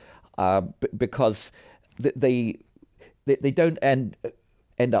theories, because they don't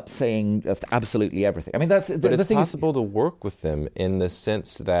end up saying just absolutely everything. I mean, that's but it's possible to work with them in the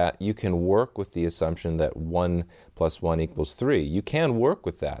sense that you can work with the assumption that 1 + 1 = 3. You can work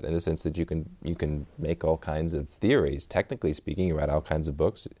with that in the sense that you can make all kinds of theories. Technically speaking, you write all kinds of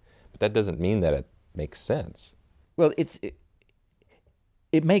books, but that doesn't mean that it makes sense. Well, it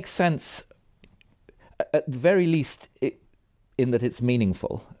makes sense at the very least in that it's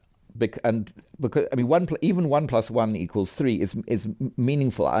meaningful. Because I mean, even 1 + 1 = 3 is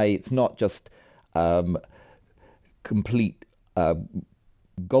meaningful. It's not just complete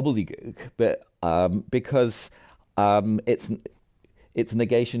gobbledygook, but because its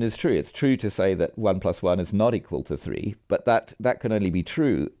negation is true. It's true to say that 1 + 1 is not equal to 3, but that can only be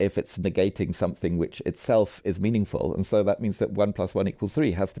true if it's negating something which itself is meaningful, and so that means that 1 + 1 =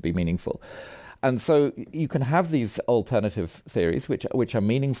 3 has to be meaningful. And so you can have these alternative theories which are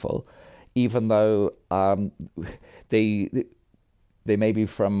meaningful, even though they may be,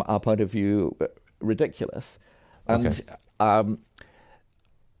 from our point of view, ridiculous. And okay. I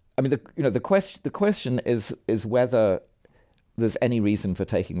mean, the question is whether there's any reason for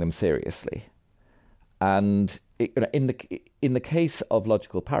taking them seriously. And in the case of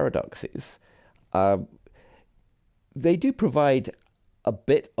logical paradoxes, they do provide a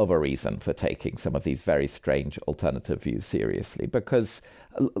bit of a reason for taking some of these very strange alternative views seriously, because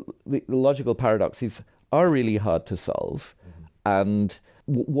the logical paradoxes are really hard to solve, and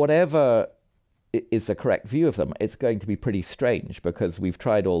whatever is the correct view of them, it's going to be pretty strange, because we've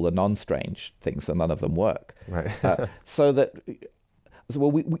tried all the non-strange things and none of them work. Right.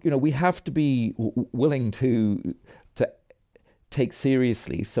 We have to be willing to take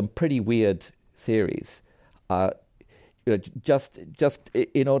seriously some pretty weird theories, just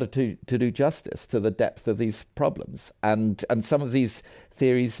in order to do justice to the depth of these problems. And some of these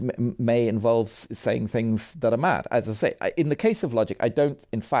theories may involve saying things that are mad. As I say, in the case of logic, I don't,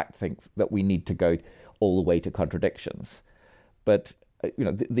 in fact, think that we need to go all the way to contradictions. But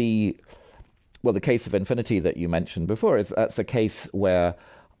the case of infinity that you mentioned before that's a case where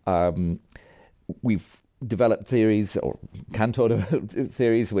we've developed theories, or Cantor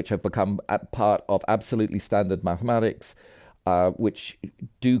theories, which have become a part of absolutely standard mathematics, which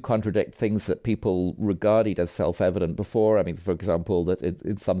do contradict things that people regarded as self-evident before. I mean, for example, that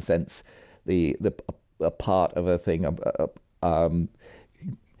in some sense, a part of a thing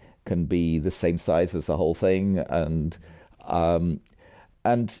can be the same size as the whole thing, and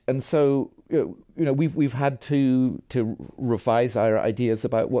so we've had to revise our ideas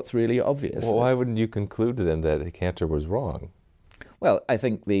about what's really obvious. Well, why wouldn't you conclude then that Cantor was wrong? Well, I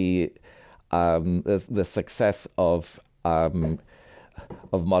think the success of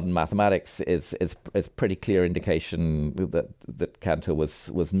modern mathematics is pretty clear indication that Cantor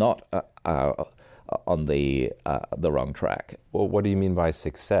was not on the wrong track. Well, what do you mean by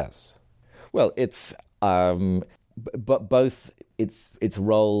success? Well, it's but both its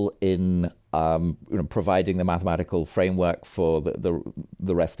role in providing the mathematical framework for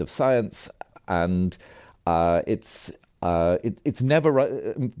the rest of science, and it's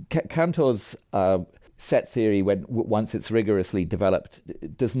never Cantor's set theory, once it's rigorously developed,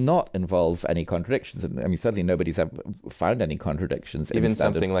 does not involve any contradictions. I mean, certainly nobody's ever found any contradictions. Even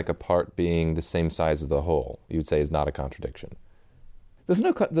something like a part being the same size as the whole, you would say, is not a contradiction.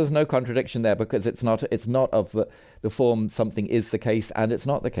 There's no contradiction there, because it's not of the form something is the case and it's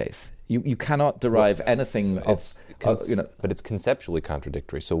not the case. You cannot derive anything of But it's conceptually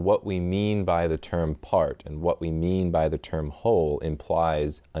contradictory. So what we mean by the term part and what we mean by the term whole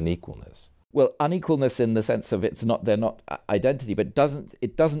implies unequalness. Well, unequalness in the sense of they're not identity, but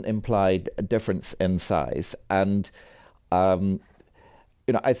it doesn't imply a difference in size. And what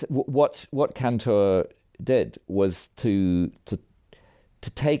Cantor did was to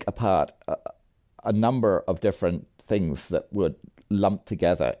take apart a number of different things that were lumped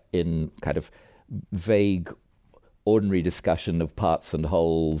together in kind of vague, ordinary discussion of parts and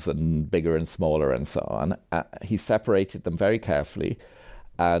wholes and bigger and smaller and so on. He separated them very carefully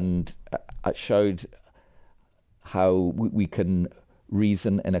and showed how we can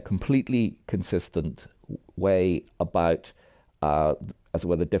reason in a completely consistent way about, as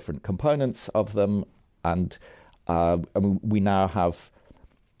well, the different components of them. And we now have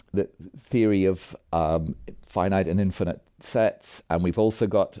the theory of finite and infinite sets, and we've also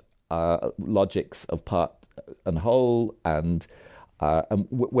got logics of part and whole, and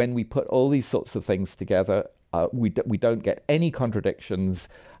when we put all these sorts of things together, we don't get any contradictions,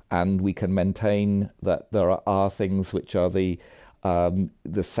 and we can maintain that there are things which are the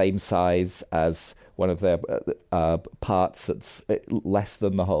same size as one of their parts that's less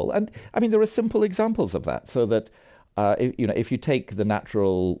than the whole. And I mean, there are simple examples of that. So that if you take the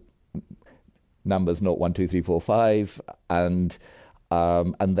natural numbers 0, 1, 2, 3, 4, 5, and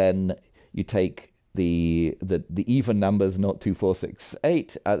then you take the even numbers 0, 2, 4, 6,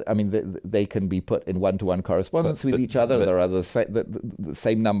 8. I mean, they can be put in one-to-one correspondence with each other. There are the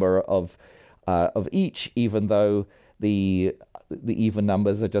same number of each, even though the even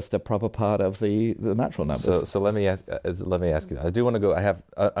numbers are just a proper part of the natural numbers. So let me ask you. I do want to go. I have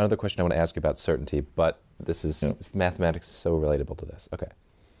another question I want to ask you about certainty, but this is mathematics is so relatable to this. Okay.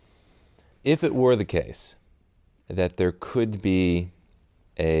 If it were the case that there could be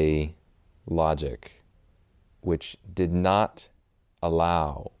a logic which did not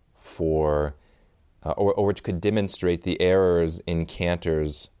allow for, or which could demonstrate the errors in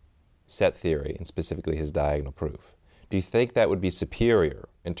Cantor's set theory, and specifically his diagonal proof, do you think that would be superior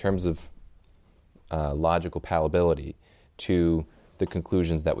in terms of logical palatability to the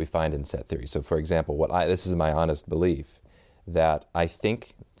conclusions that we find in set theory? So, for example, this is my honest belief, that I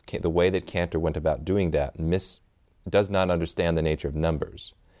think the way that Cantor went about doing that does not understand the nature of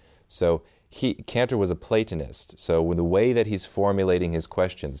numbers. So Cantor was a Platonist, so with the way that he's formulating his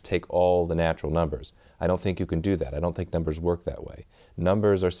questions, take all the natural numbers. I don't think you can do that. I don't think numbers work that way.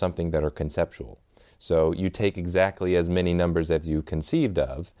 Numbers are something that are conceptual. So you take exactly as many numbers as you conceived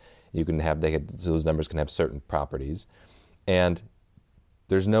of. You can have those numbers can have certain properties, and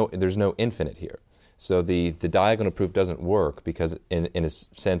there's no infinite here. So the diagonal proof doesn't work because in a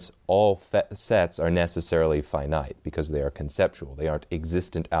sense all sets are necessarily finite because they are conceptual. They aren't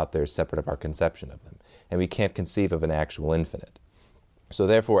existent out there separate of our conception of them, and we can't conceive of an actual infinite. So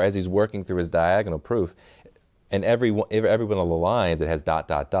therefore, as he's working through his diagonal proof, and every one of the lines it has ...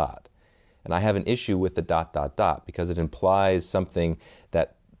 And I have an issue with the ... because it implies something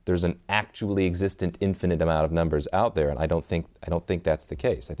that there's an actually existent infinite amount of numbers out there, and I don't think that's the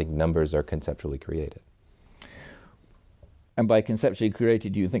case. I think numbers are conceptually created. And by conceptually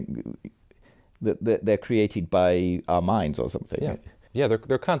created, do you think that they're created by our minds or something? Yeah,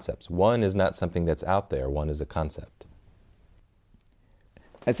 they're concepts. One is not something that's out there. One is a concept.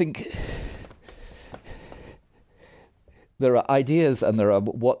 I think there are ideas, and there are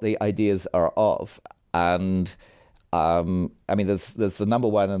what the ideas are of, and I mean, there's the number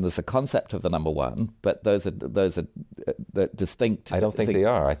one, and there's a concept of the number one, but those are the distinct. I don't think they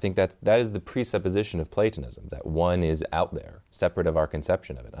are. I think that is the presupposition of Platonism, that one is out there, separate of our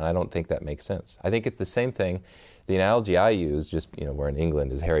conception of it, and I don't think that makes sense. I think it's the same thing. The analogy I use, just we're in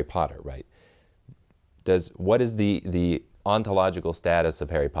England, is Harry Potter, right? What is the ontological status of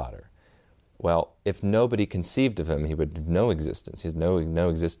Harry Potter? Well, if nobody conceived of him, he would have no existence. He has no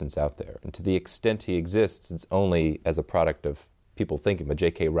existence out there. And to the extent he exists, it's only as a product of people thinking, but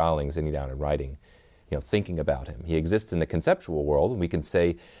J.K. Rowling sitting down and writing, thinking about him. He exists in the conceptual world, and we can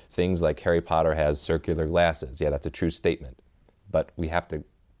say things like Harry Potter has circular glasses. Yeah, that's a true statement. But we have to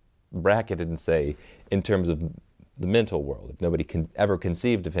bracket it and say, in terms of the mental world, if nobody ever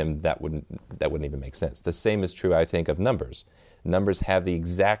conceived of him, that wouldn't even make sense. The same is true, I think, of numbers. Numbers have the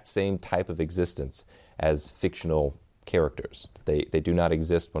exact same type of existence as fictional characters. They do not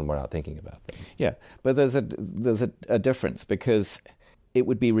exist when we're not thinking about them. Yeah, but there's a difference, because it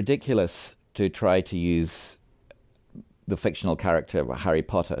would be ridiculous to try to use the fictional character Harry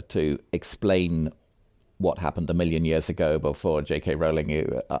Potter to explain what happened a million years ago before J.K. Rowling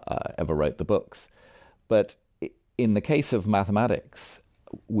ever wrote the books. But in the case of mathematics,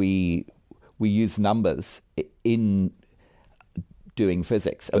 we use numbers in doing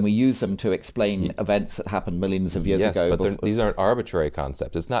physics, and we use them to explain events that happened millions of years ago. Yes, but these aren't arbitrary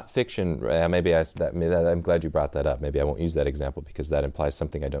concepts. It's not fiction. Maybe I'm glad you brought that up. Maybe I won't use that example because that implies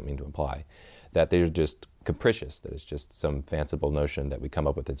something I don't mean to imply, that they're just capricious, that it's just some fanciful notion that we come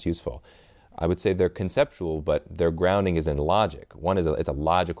up with that's useful. I would say they're conceptual, but their grounding is in logic. One is it's a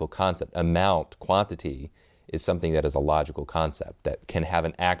logical concept. Amount, quantity, is something that is a logical concept that can have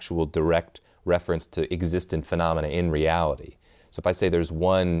an actual direct reference to existent phenomena in reality. So if I say there's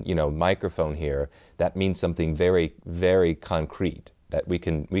one, microphone here, that means something very, very concrete that we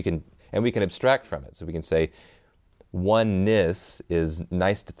can abstract from it. So we can say oneness is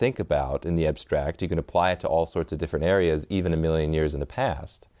nice to think about in the abstract. You can apply it to all sorts of different areas, even a million years in the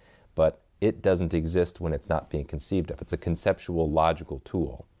past, but it doesn't exist when it's not being conceived of. It's a conceptual, logical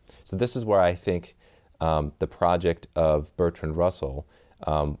tool. So this is where I think the project of Bertrand Russell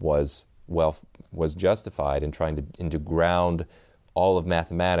was justified in trying to ground all of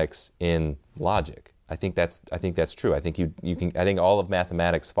mathematics in logic. I think that's true. I think I think all of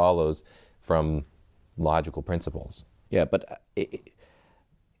mathematics follows from logical principles. Yeah, but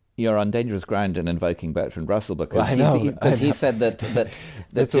you're on dangerous ground in invoking Bertrand Russell because he said that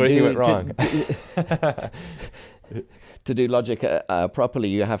that's where he went wrong. To do logic properly,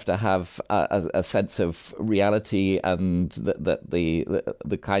 you have to have a sense of reality, and that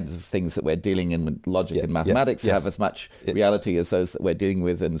the kinds of things that we're dealing in with logic and mathematics have as much reality as those that we're dealing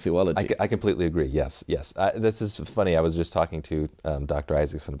with in zoology. I completely agree. Yes. This is funny. I was just talking to Dr.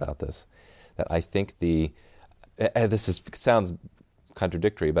 Isaacson about this. That I think sounds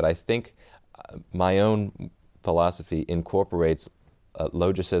contradictory, but I think my own philosophy incorporates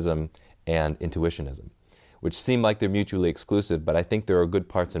logicism and intuitionism, which seem like they're mutually exclusive, but I think there are good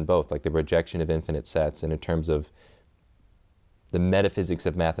parts in both, like the rejection of infinite sets, and in terms of the metaphysics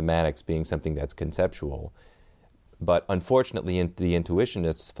of mathematics being something that's conceptual. But unfortunately, the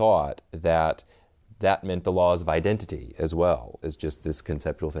intuitionists thought that meant the laws of identity as well, as just this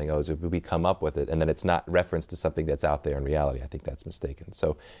conceptual thing. Oh, so we come up with it, and then it's not reference to something that's out there in reality. I think that's mistaken.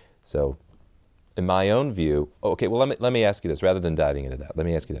 So in my own view, okay, well, let me ask you this, rather than diving into that, let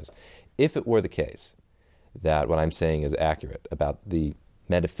me ask you this. If it were the case that what I'm saying is accurate about the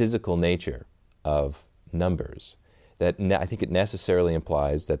metaphysical nature of numbers, that I think it necessarily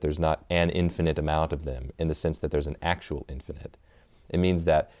implies that there's not an infinite amount of them in the sense that there's an actual infinite. It means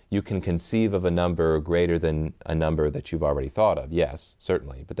that you can conceive of a number greater than a number that you've already thought of. Yes,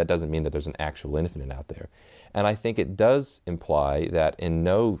 certainly, but that doesn't mean that there's an actual infinite out there. And I think it does imply that in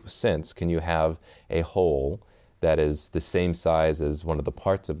no sense can you have a whole that is the same size as one of the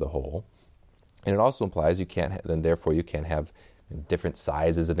parts of the whole. And it also implies you can't have different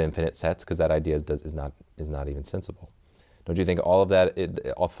sizes of infinite sets, because that idea is not even sensible. Don't you think all of that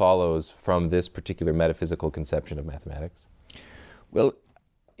it all follows from this particular metaphysical conception of mathematics? Well,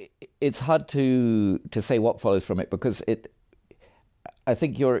 it's hard to say what follows from it, because I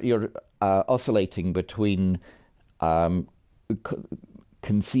think you're oscillating between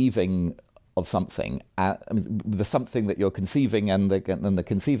conceiving of something, the something that you're conceiving, and the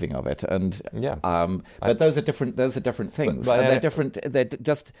conceiving of it, and but those are different. Those are different things, and they're different. They're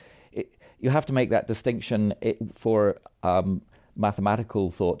just you have to make that distinction for mathematical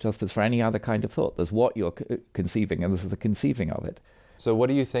thought, just as for any other kind of thought. There's what you're conceiving, and there's the conceiving of it. So, what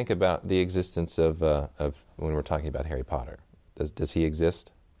do you think about the existence of when we're talking about Harry Potter? Does he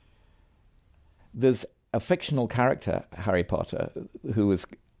exist? There's a fictional character, Harry Potter, who is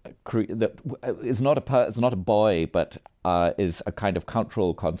that is not a boy, but is a kind of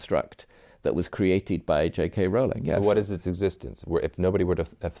cultural construct that was created by J.K. Rowling. Yes. What is its existence? If nobody were to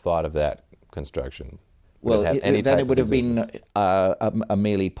have thought of that construction, then it would have been a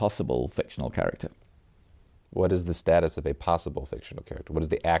merely possible fictional character. What is the status of a possible fictional character? What is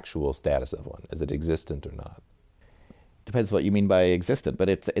the actual status of one? Is it existent or not? Depends what you mean by existent, but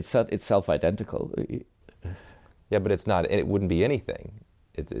it's self-identical. Yeah, but it's not. It wouldn't be anything.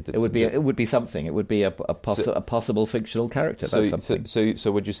 It would be something. It would be a possible fictional character. That's something.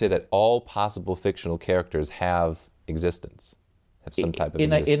 So would you say that all possible fictional characters have existence, have some type of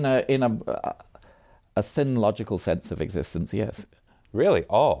existence? In a thin logical sense of existence, yes. Really,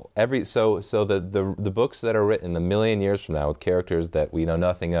 all so the books that are written 1 million years from now with characters that we know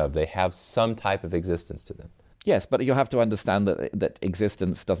nothing of, they have some type of existence to them. Yes, but you have to understand that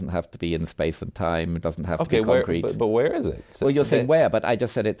existence doesn't have to be in space and time. It doesn't have to be concrete. But where is it? Well, you're saying where, but I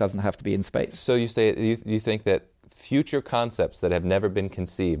just said it doesn't have to be in space. So you think that future concepts that have never been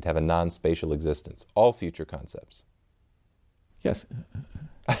conceived have a non-spatial existence? All future concepts? Yes.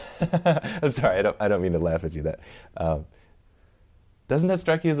 I'm sorry. I don't mean to laugh at you. Doesn't that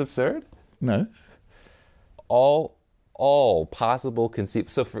strike you as absurd? No. All possible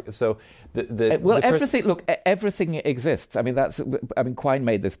conceived. Everything exists. Quine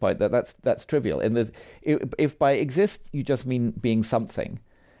made this point that's trivial. And if by exist you just mean being something,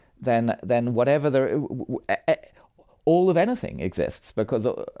 then whatever all of anything exists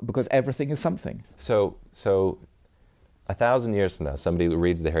because everything is something. So 1,000 years from now, somebody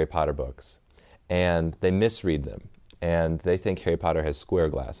reads the Harry Potter books, and they misread them, and they think Harry Potter has square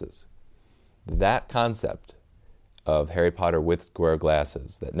glasses. That concept of Harry Potter with square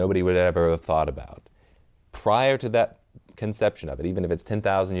glasses that nobody would ever have thought about, prior to that conception of it, even if it's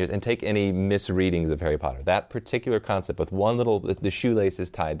 10,000 years, and take any misreadings of Harry Potter, that particular concept with the shoelace is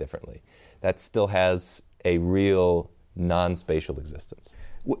tied differently, that still has a real non-spatial existence.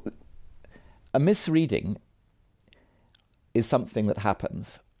 A misreading is something that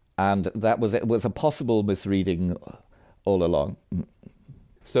happens, And it was a possible misreading all along.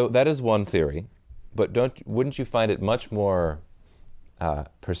 So that is one theory, but wouldn't you find it much more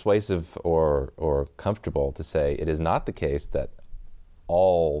persuasive or comfortable to say it is not the case that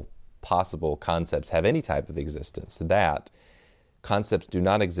all possible concepts have any type of existence, that concepts do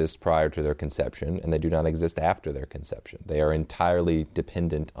not exist prior to their conception and they do not exist after their conception. They are entirely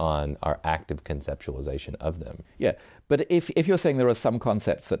dependent on our active conceptualization of them. Yeah, but if you're saying there are some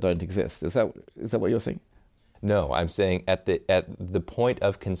concepts that don't exist, is that what you're saying? No, I'm saying at the point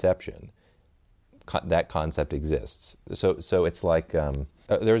of conception, that concept exists. So it's like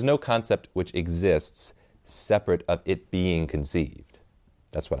there is no concept which exists separate of it being conceived.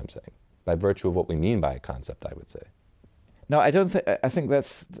 That's what I'm saying. By virtue of what we mean by a concept, I would say. No, I don't think. I think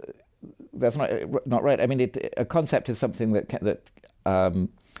that's not right. I mean, a concept is something that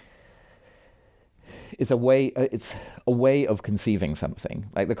is a way. It's a way of conceiving something.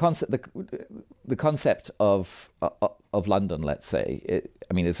 Like the concept of London, let's say.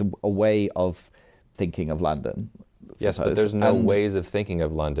 It's a way of thinking of London. Yes, but there's no ways of thinking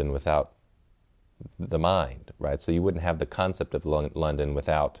of London without the mind, right? So you wouldn't have the concept of London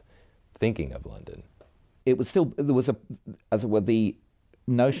without thinking of London. There was the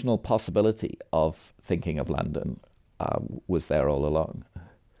notional possibility of thinking of London was there all along.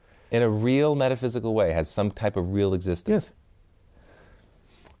 In a real metaphysical way, has some type of real existence.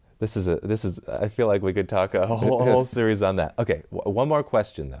 Yes. This is. I feel like we could talk a whole series on that. Okay, one more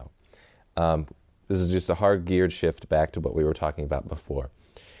question though. This is just a hard geared shift back to what we were talking about before.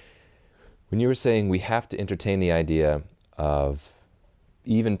 When you were saying we have to entertain the idea of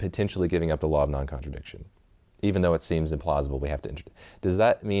even potentially giving up the law of non-contradiction, even though it seems implausible, we have to. Does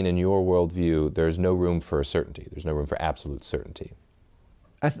that mean in your worldview there's no room for certainty? There's no room for absolute certainty?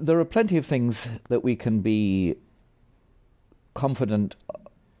 There are plenty of things that we can be confident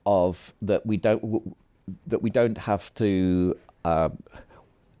of that we don't have to, as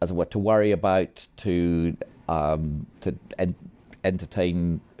it were, to worry about, to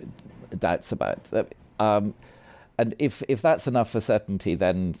entertain doubts about. And if that's enough for certainty,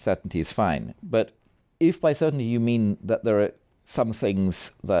 then certainty is fine. But if by certainty you mean that there are some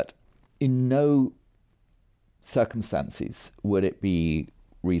things that in no circumstances would it be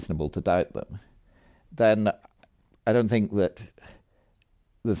reasonable to doubt them, then I don't think that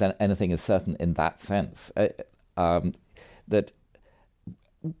there's anything as certain in that sense. That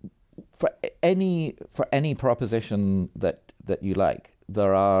for any proposition that you like,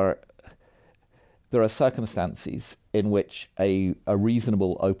 there are circumstances in which a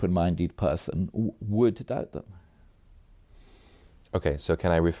reasonable, open-minded person would doubt them. Okay, so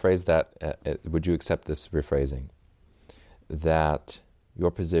can I rephrase that? Would you accept this rephrasing? That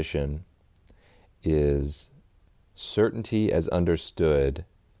your position is certainty as understood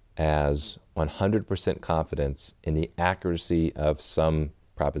as 100% confidence in the accuracy of some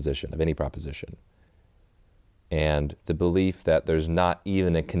proposition, of any proposition, and the belief that there's not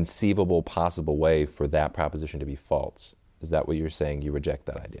even a conceivable possible way for that proposition to be false. Is that what you're saying? You reject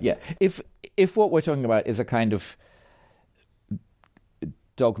that idea? Yeah. If what we're talking about is a kind of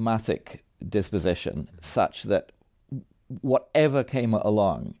dogmatic disposition such that whatever came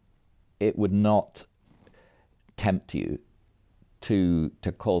along, it would not tempt you to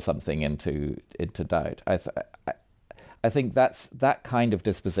call something into doubt. I think that kind of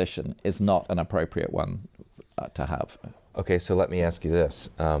disposition is not an appropriate one to have. Okay, so let me ask you this: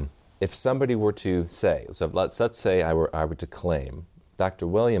 if somebody were to say, so let's say I were to claim, Dr.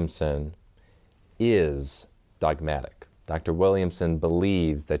 Williamson is dogmatic. Dr. Williamson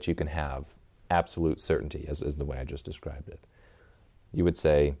believes that you can have absolute certainty, as the way I just described it. You would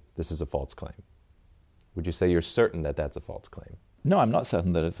say this is a false claim. Would you say you're certain that that's a false claim? No, I'm not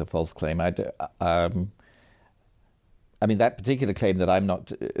certain that it's a false claim. I mean, that particular claim that I'm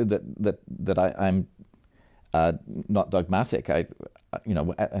not I'm not dogmatic. I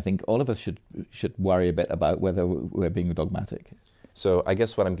think all of us should worry a bit about whether we're being dogmatic. So I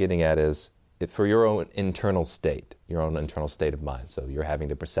guess what I'm getting at is, for your own internal state of mind, so you're having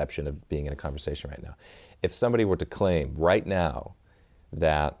the perception of being in a conversation right now. If somebody were to claim right now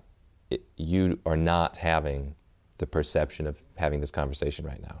that you are not having the perception of having this conversation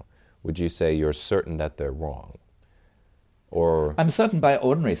right now, would you say you're certain that they're wrong? Or I'm certain by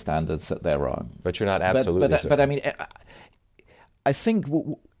ordinary standards that they're wrong. But you're not absolutely certain. But I mean, I think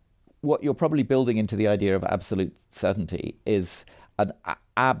what you're probably building into the idea of absolute certainty is an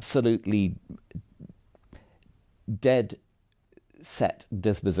absolutely dead set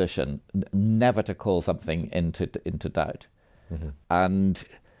disposition never to call something into doubt. And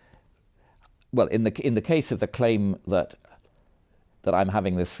well, in the case of the claim that I'm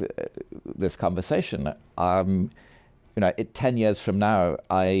having this conversation, 10 years from now,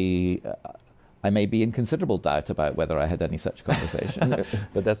 I may be in considerable doubt about whether I had any such conversation.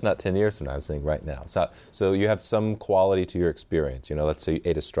 But that's not 10 years from now, I'm saying right now. So you have some quality to your experience. Let's say you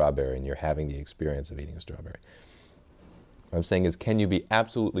ate a strawberry and you're having the experience of eating a strawberry. What I'm saying is, can you be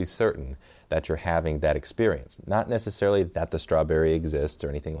absolutely certain that you're having that experience? Not necessarily that the strawberry exists or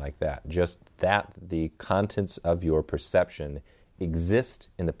anything like that, just that the contents of your perception exist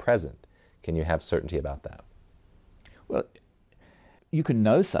in the present. Can you have certainty about that? Well, you can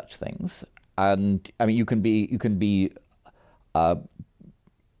know such things. And I mean, you can be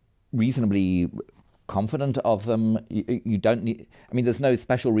reasonably confident of them. You don't need. I mean, there's no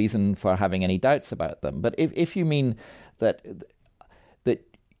special reason for having any doubts about them. But if you mean that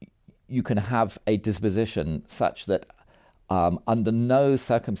you can have a disposition such that under no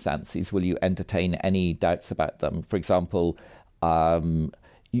circumstances will you entertain any doubts about them. For example,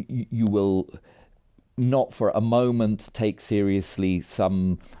 you will not for a moment take seriously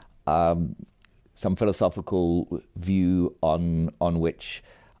some philosophical view on which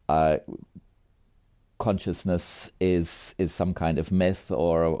consciousness is some kind of myth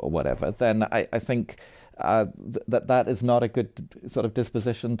or whatever, then I think that is not a good sort of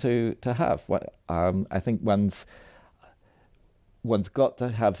disposition to have. I think one's got to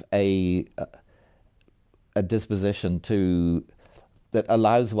have a disposition that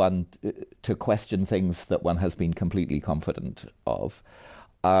allows one to question things that one has been completely confident of.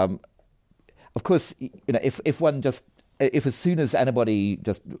 Of course, if as soon as anybody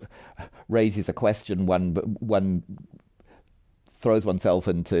just raises a question, one throws oneself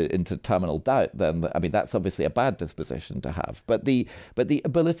into terminal doubt, then I mean that's obviously a bad disposition to have. But the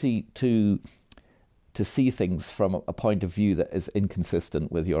ability to see things from a point of view that is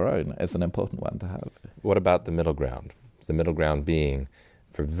inconsistent with your own is an important one to have. What about the middle ground? The middle ground being,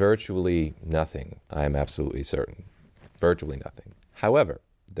 for virtually nothing, I am absolutely certain. Virtually nothing. However,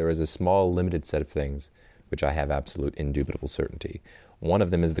 there is a small, limited set of things which I have absolute, indubitable certainty. One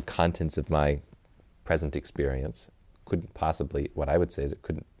of them is the contents of my present experience. Couldn't possibly, what I would say is it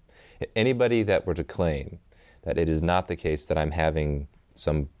couldn't. Anybody that were to claim that it is not the case that I'm having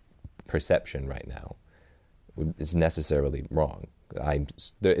some perception right now is necessarily wrong. It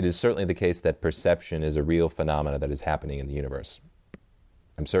is certainly the case that perception is a real phenomena that is happening in the universe.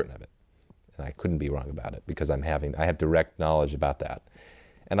 I'm certain of it. And I couldn't be wrong about it because I have direct knowledge about that.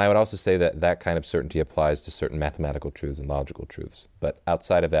 And I would also say that that kind of certainty applies to certain mathematical truths and logical truths. But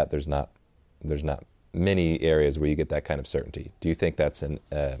outside of that, there's not many areas where you get that kind of certainty. Do you think that's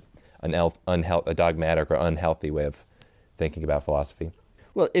a dogmatic or unhealthy way of thinking about philosophy?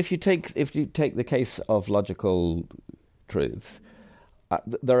 Well, if you take the case of logical truths,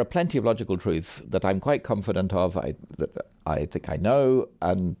 there are plenty of logical truths that I'm quite confident of, that I think I know,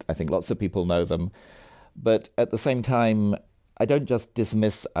 and I think lots of people know them. But at the same time, I don't just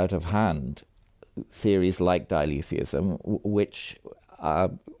dismiss out of hand theories like dialetheism, which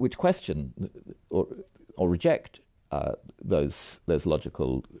question or reject those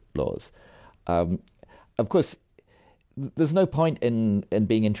logical laws. Of course, there's no point in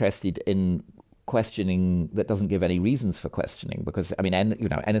being interested in questioning that doesn't give any reasons for questioning, because I mean,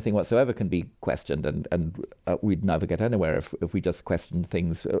 anything whatsoever can be questioned, and we'd never get anywhere if we just questioned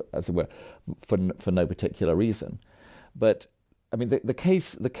things as it were for no particular reason. But I mean, the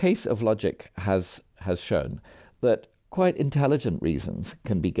case of logic has shown that quite intelligent reasons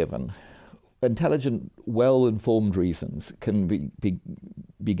can be given. Intelligent, well-informed reasons can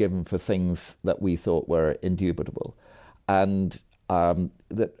be given for things that we thought were indubitable, and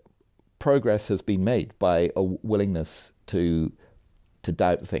that progress has been made by a willingness to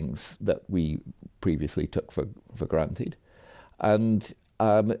doubt things that we previously took for granted, and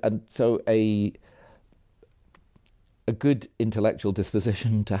so a good intellectual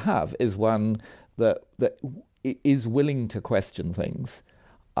disposition to have is one that is willing to question things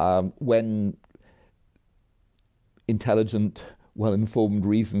when intelligent, well-informed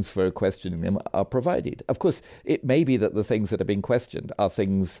reasons for questioning them are provided. Of course, it may be that the things that are being questioned are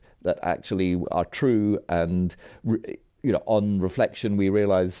things that actually are true, and on reflection we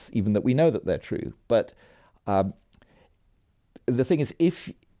realize even that we know that they're true. But the thing is,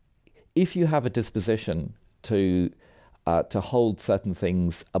 if you have a disposition to hold certain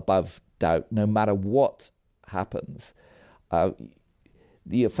things above doubt, no matter what happens,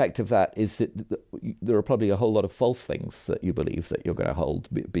 the effect of that is that there are probably a whole lot of false things that you believe that you're going to hold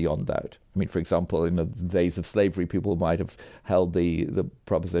beyond doubt. I mean, for example, in the days of slavery, people might have held the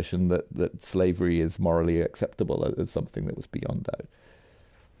proposition that slavery is morally acceptable as something that was beyond doubt.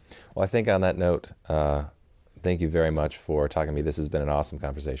 Well, I think on that note, Thank you very much for talking to me. This has been an awesome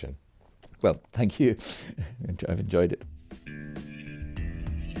conversation. Well, thank you. I've enjoyed it.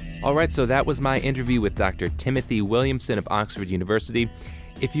 All right, so that was my interview with Dr. Timothy Williamson of Oxford University.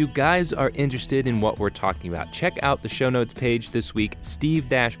 If you guys are interested in what we're talking about, check out the show notes page this week,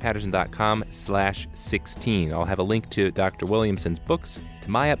 steve-patterson.com/16. I'll have a link to Dr. Williamson's books,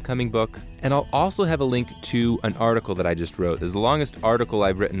 to my upcoming book, and I'll also have a link to an article that I just wrote. It's the longest article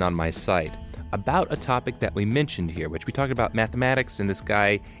I've written on my site about a topic that we mentioned here, which we talked about mathematics and this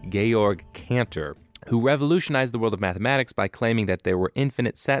guy, Georg Cantor, who revolutionized the world of mathematics by claiming that there were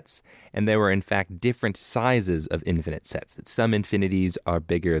infinite sets, and there were in fact different sizes of infinite sets, that some infinities are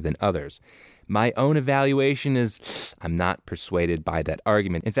bigger than others. My own evaluation is I'm not persuaded by that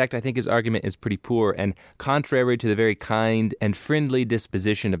argument. In fact, I think his argument is pretty poor, and contrary to the very kind and friendly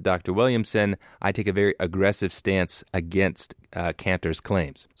disposition of Dr. Williamson, I take a very aggressive stance against Cantor's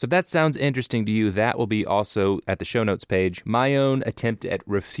claims. So if that sounds interesting to you, that will be also at the show notes page, my own attempt at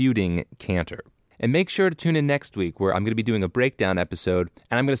refuting Cantor. And make sure to tune in next week where I'm going to be doing a breakdown episode,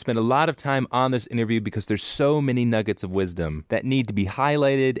 and I'm going to spend a lot of time on this interview because there's so many nuggets of wisdom that need to be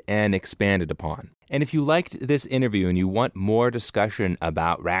highlighted and expanded upon. And if you liked this interview and you want more discussion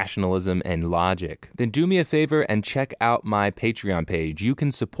about rationalism and logic, then do me a favor and check out my Patreon page. You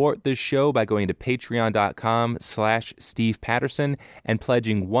can support this show by going to patreon.com/Steve Patterson and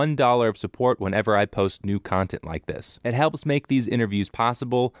pledging $1 of support whenever I post new content like this. It helps make these interviews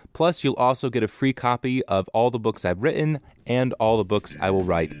possible. Plus, you'll also get a free copy of all the books I've written and all the books I will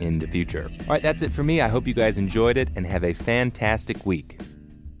write in the future. All right, that's it for me. I hope you guys enjoyed it and have a fantastic week.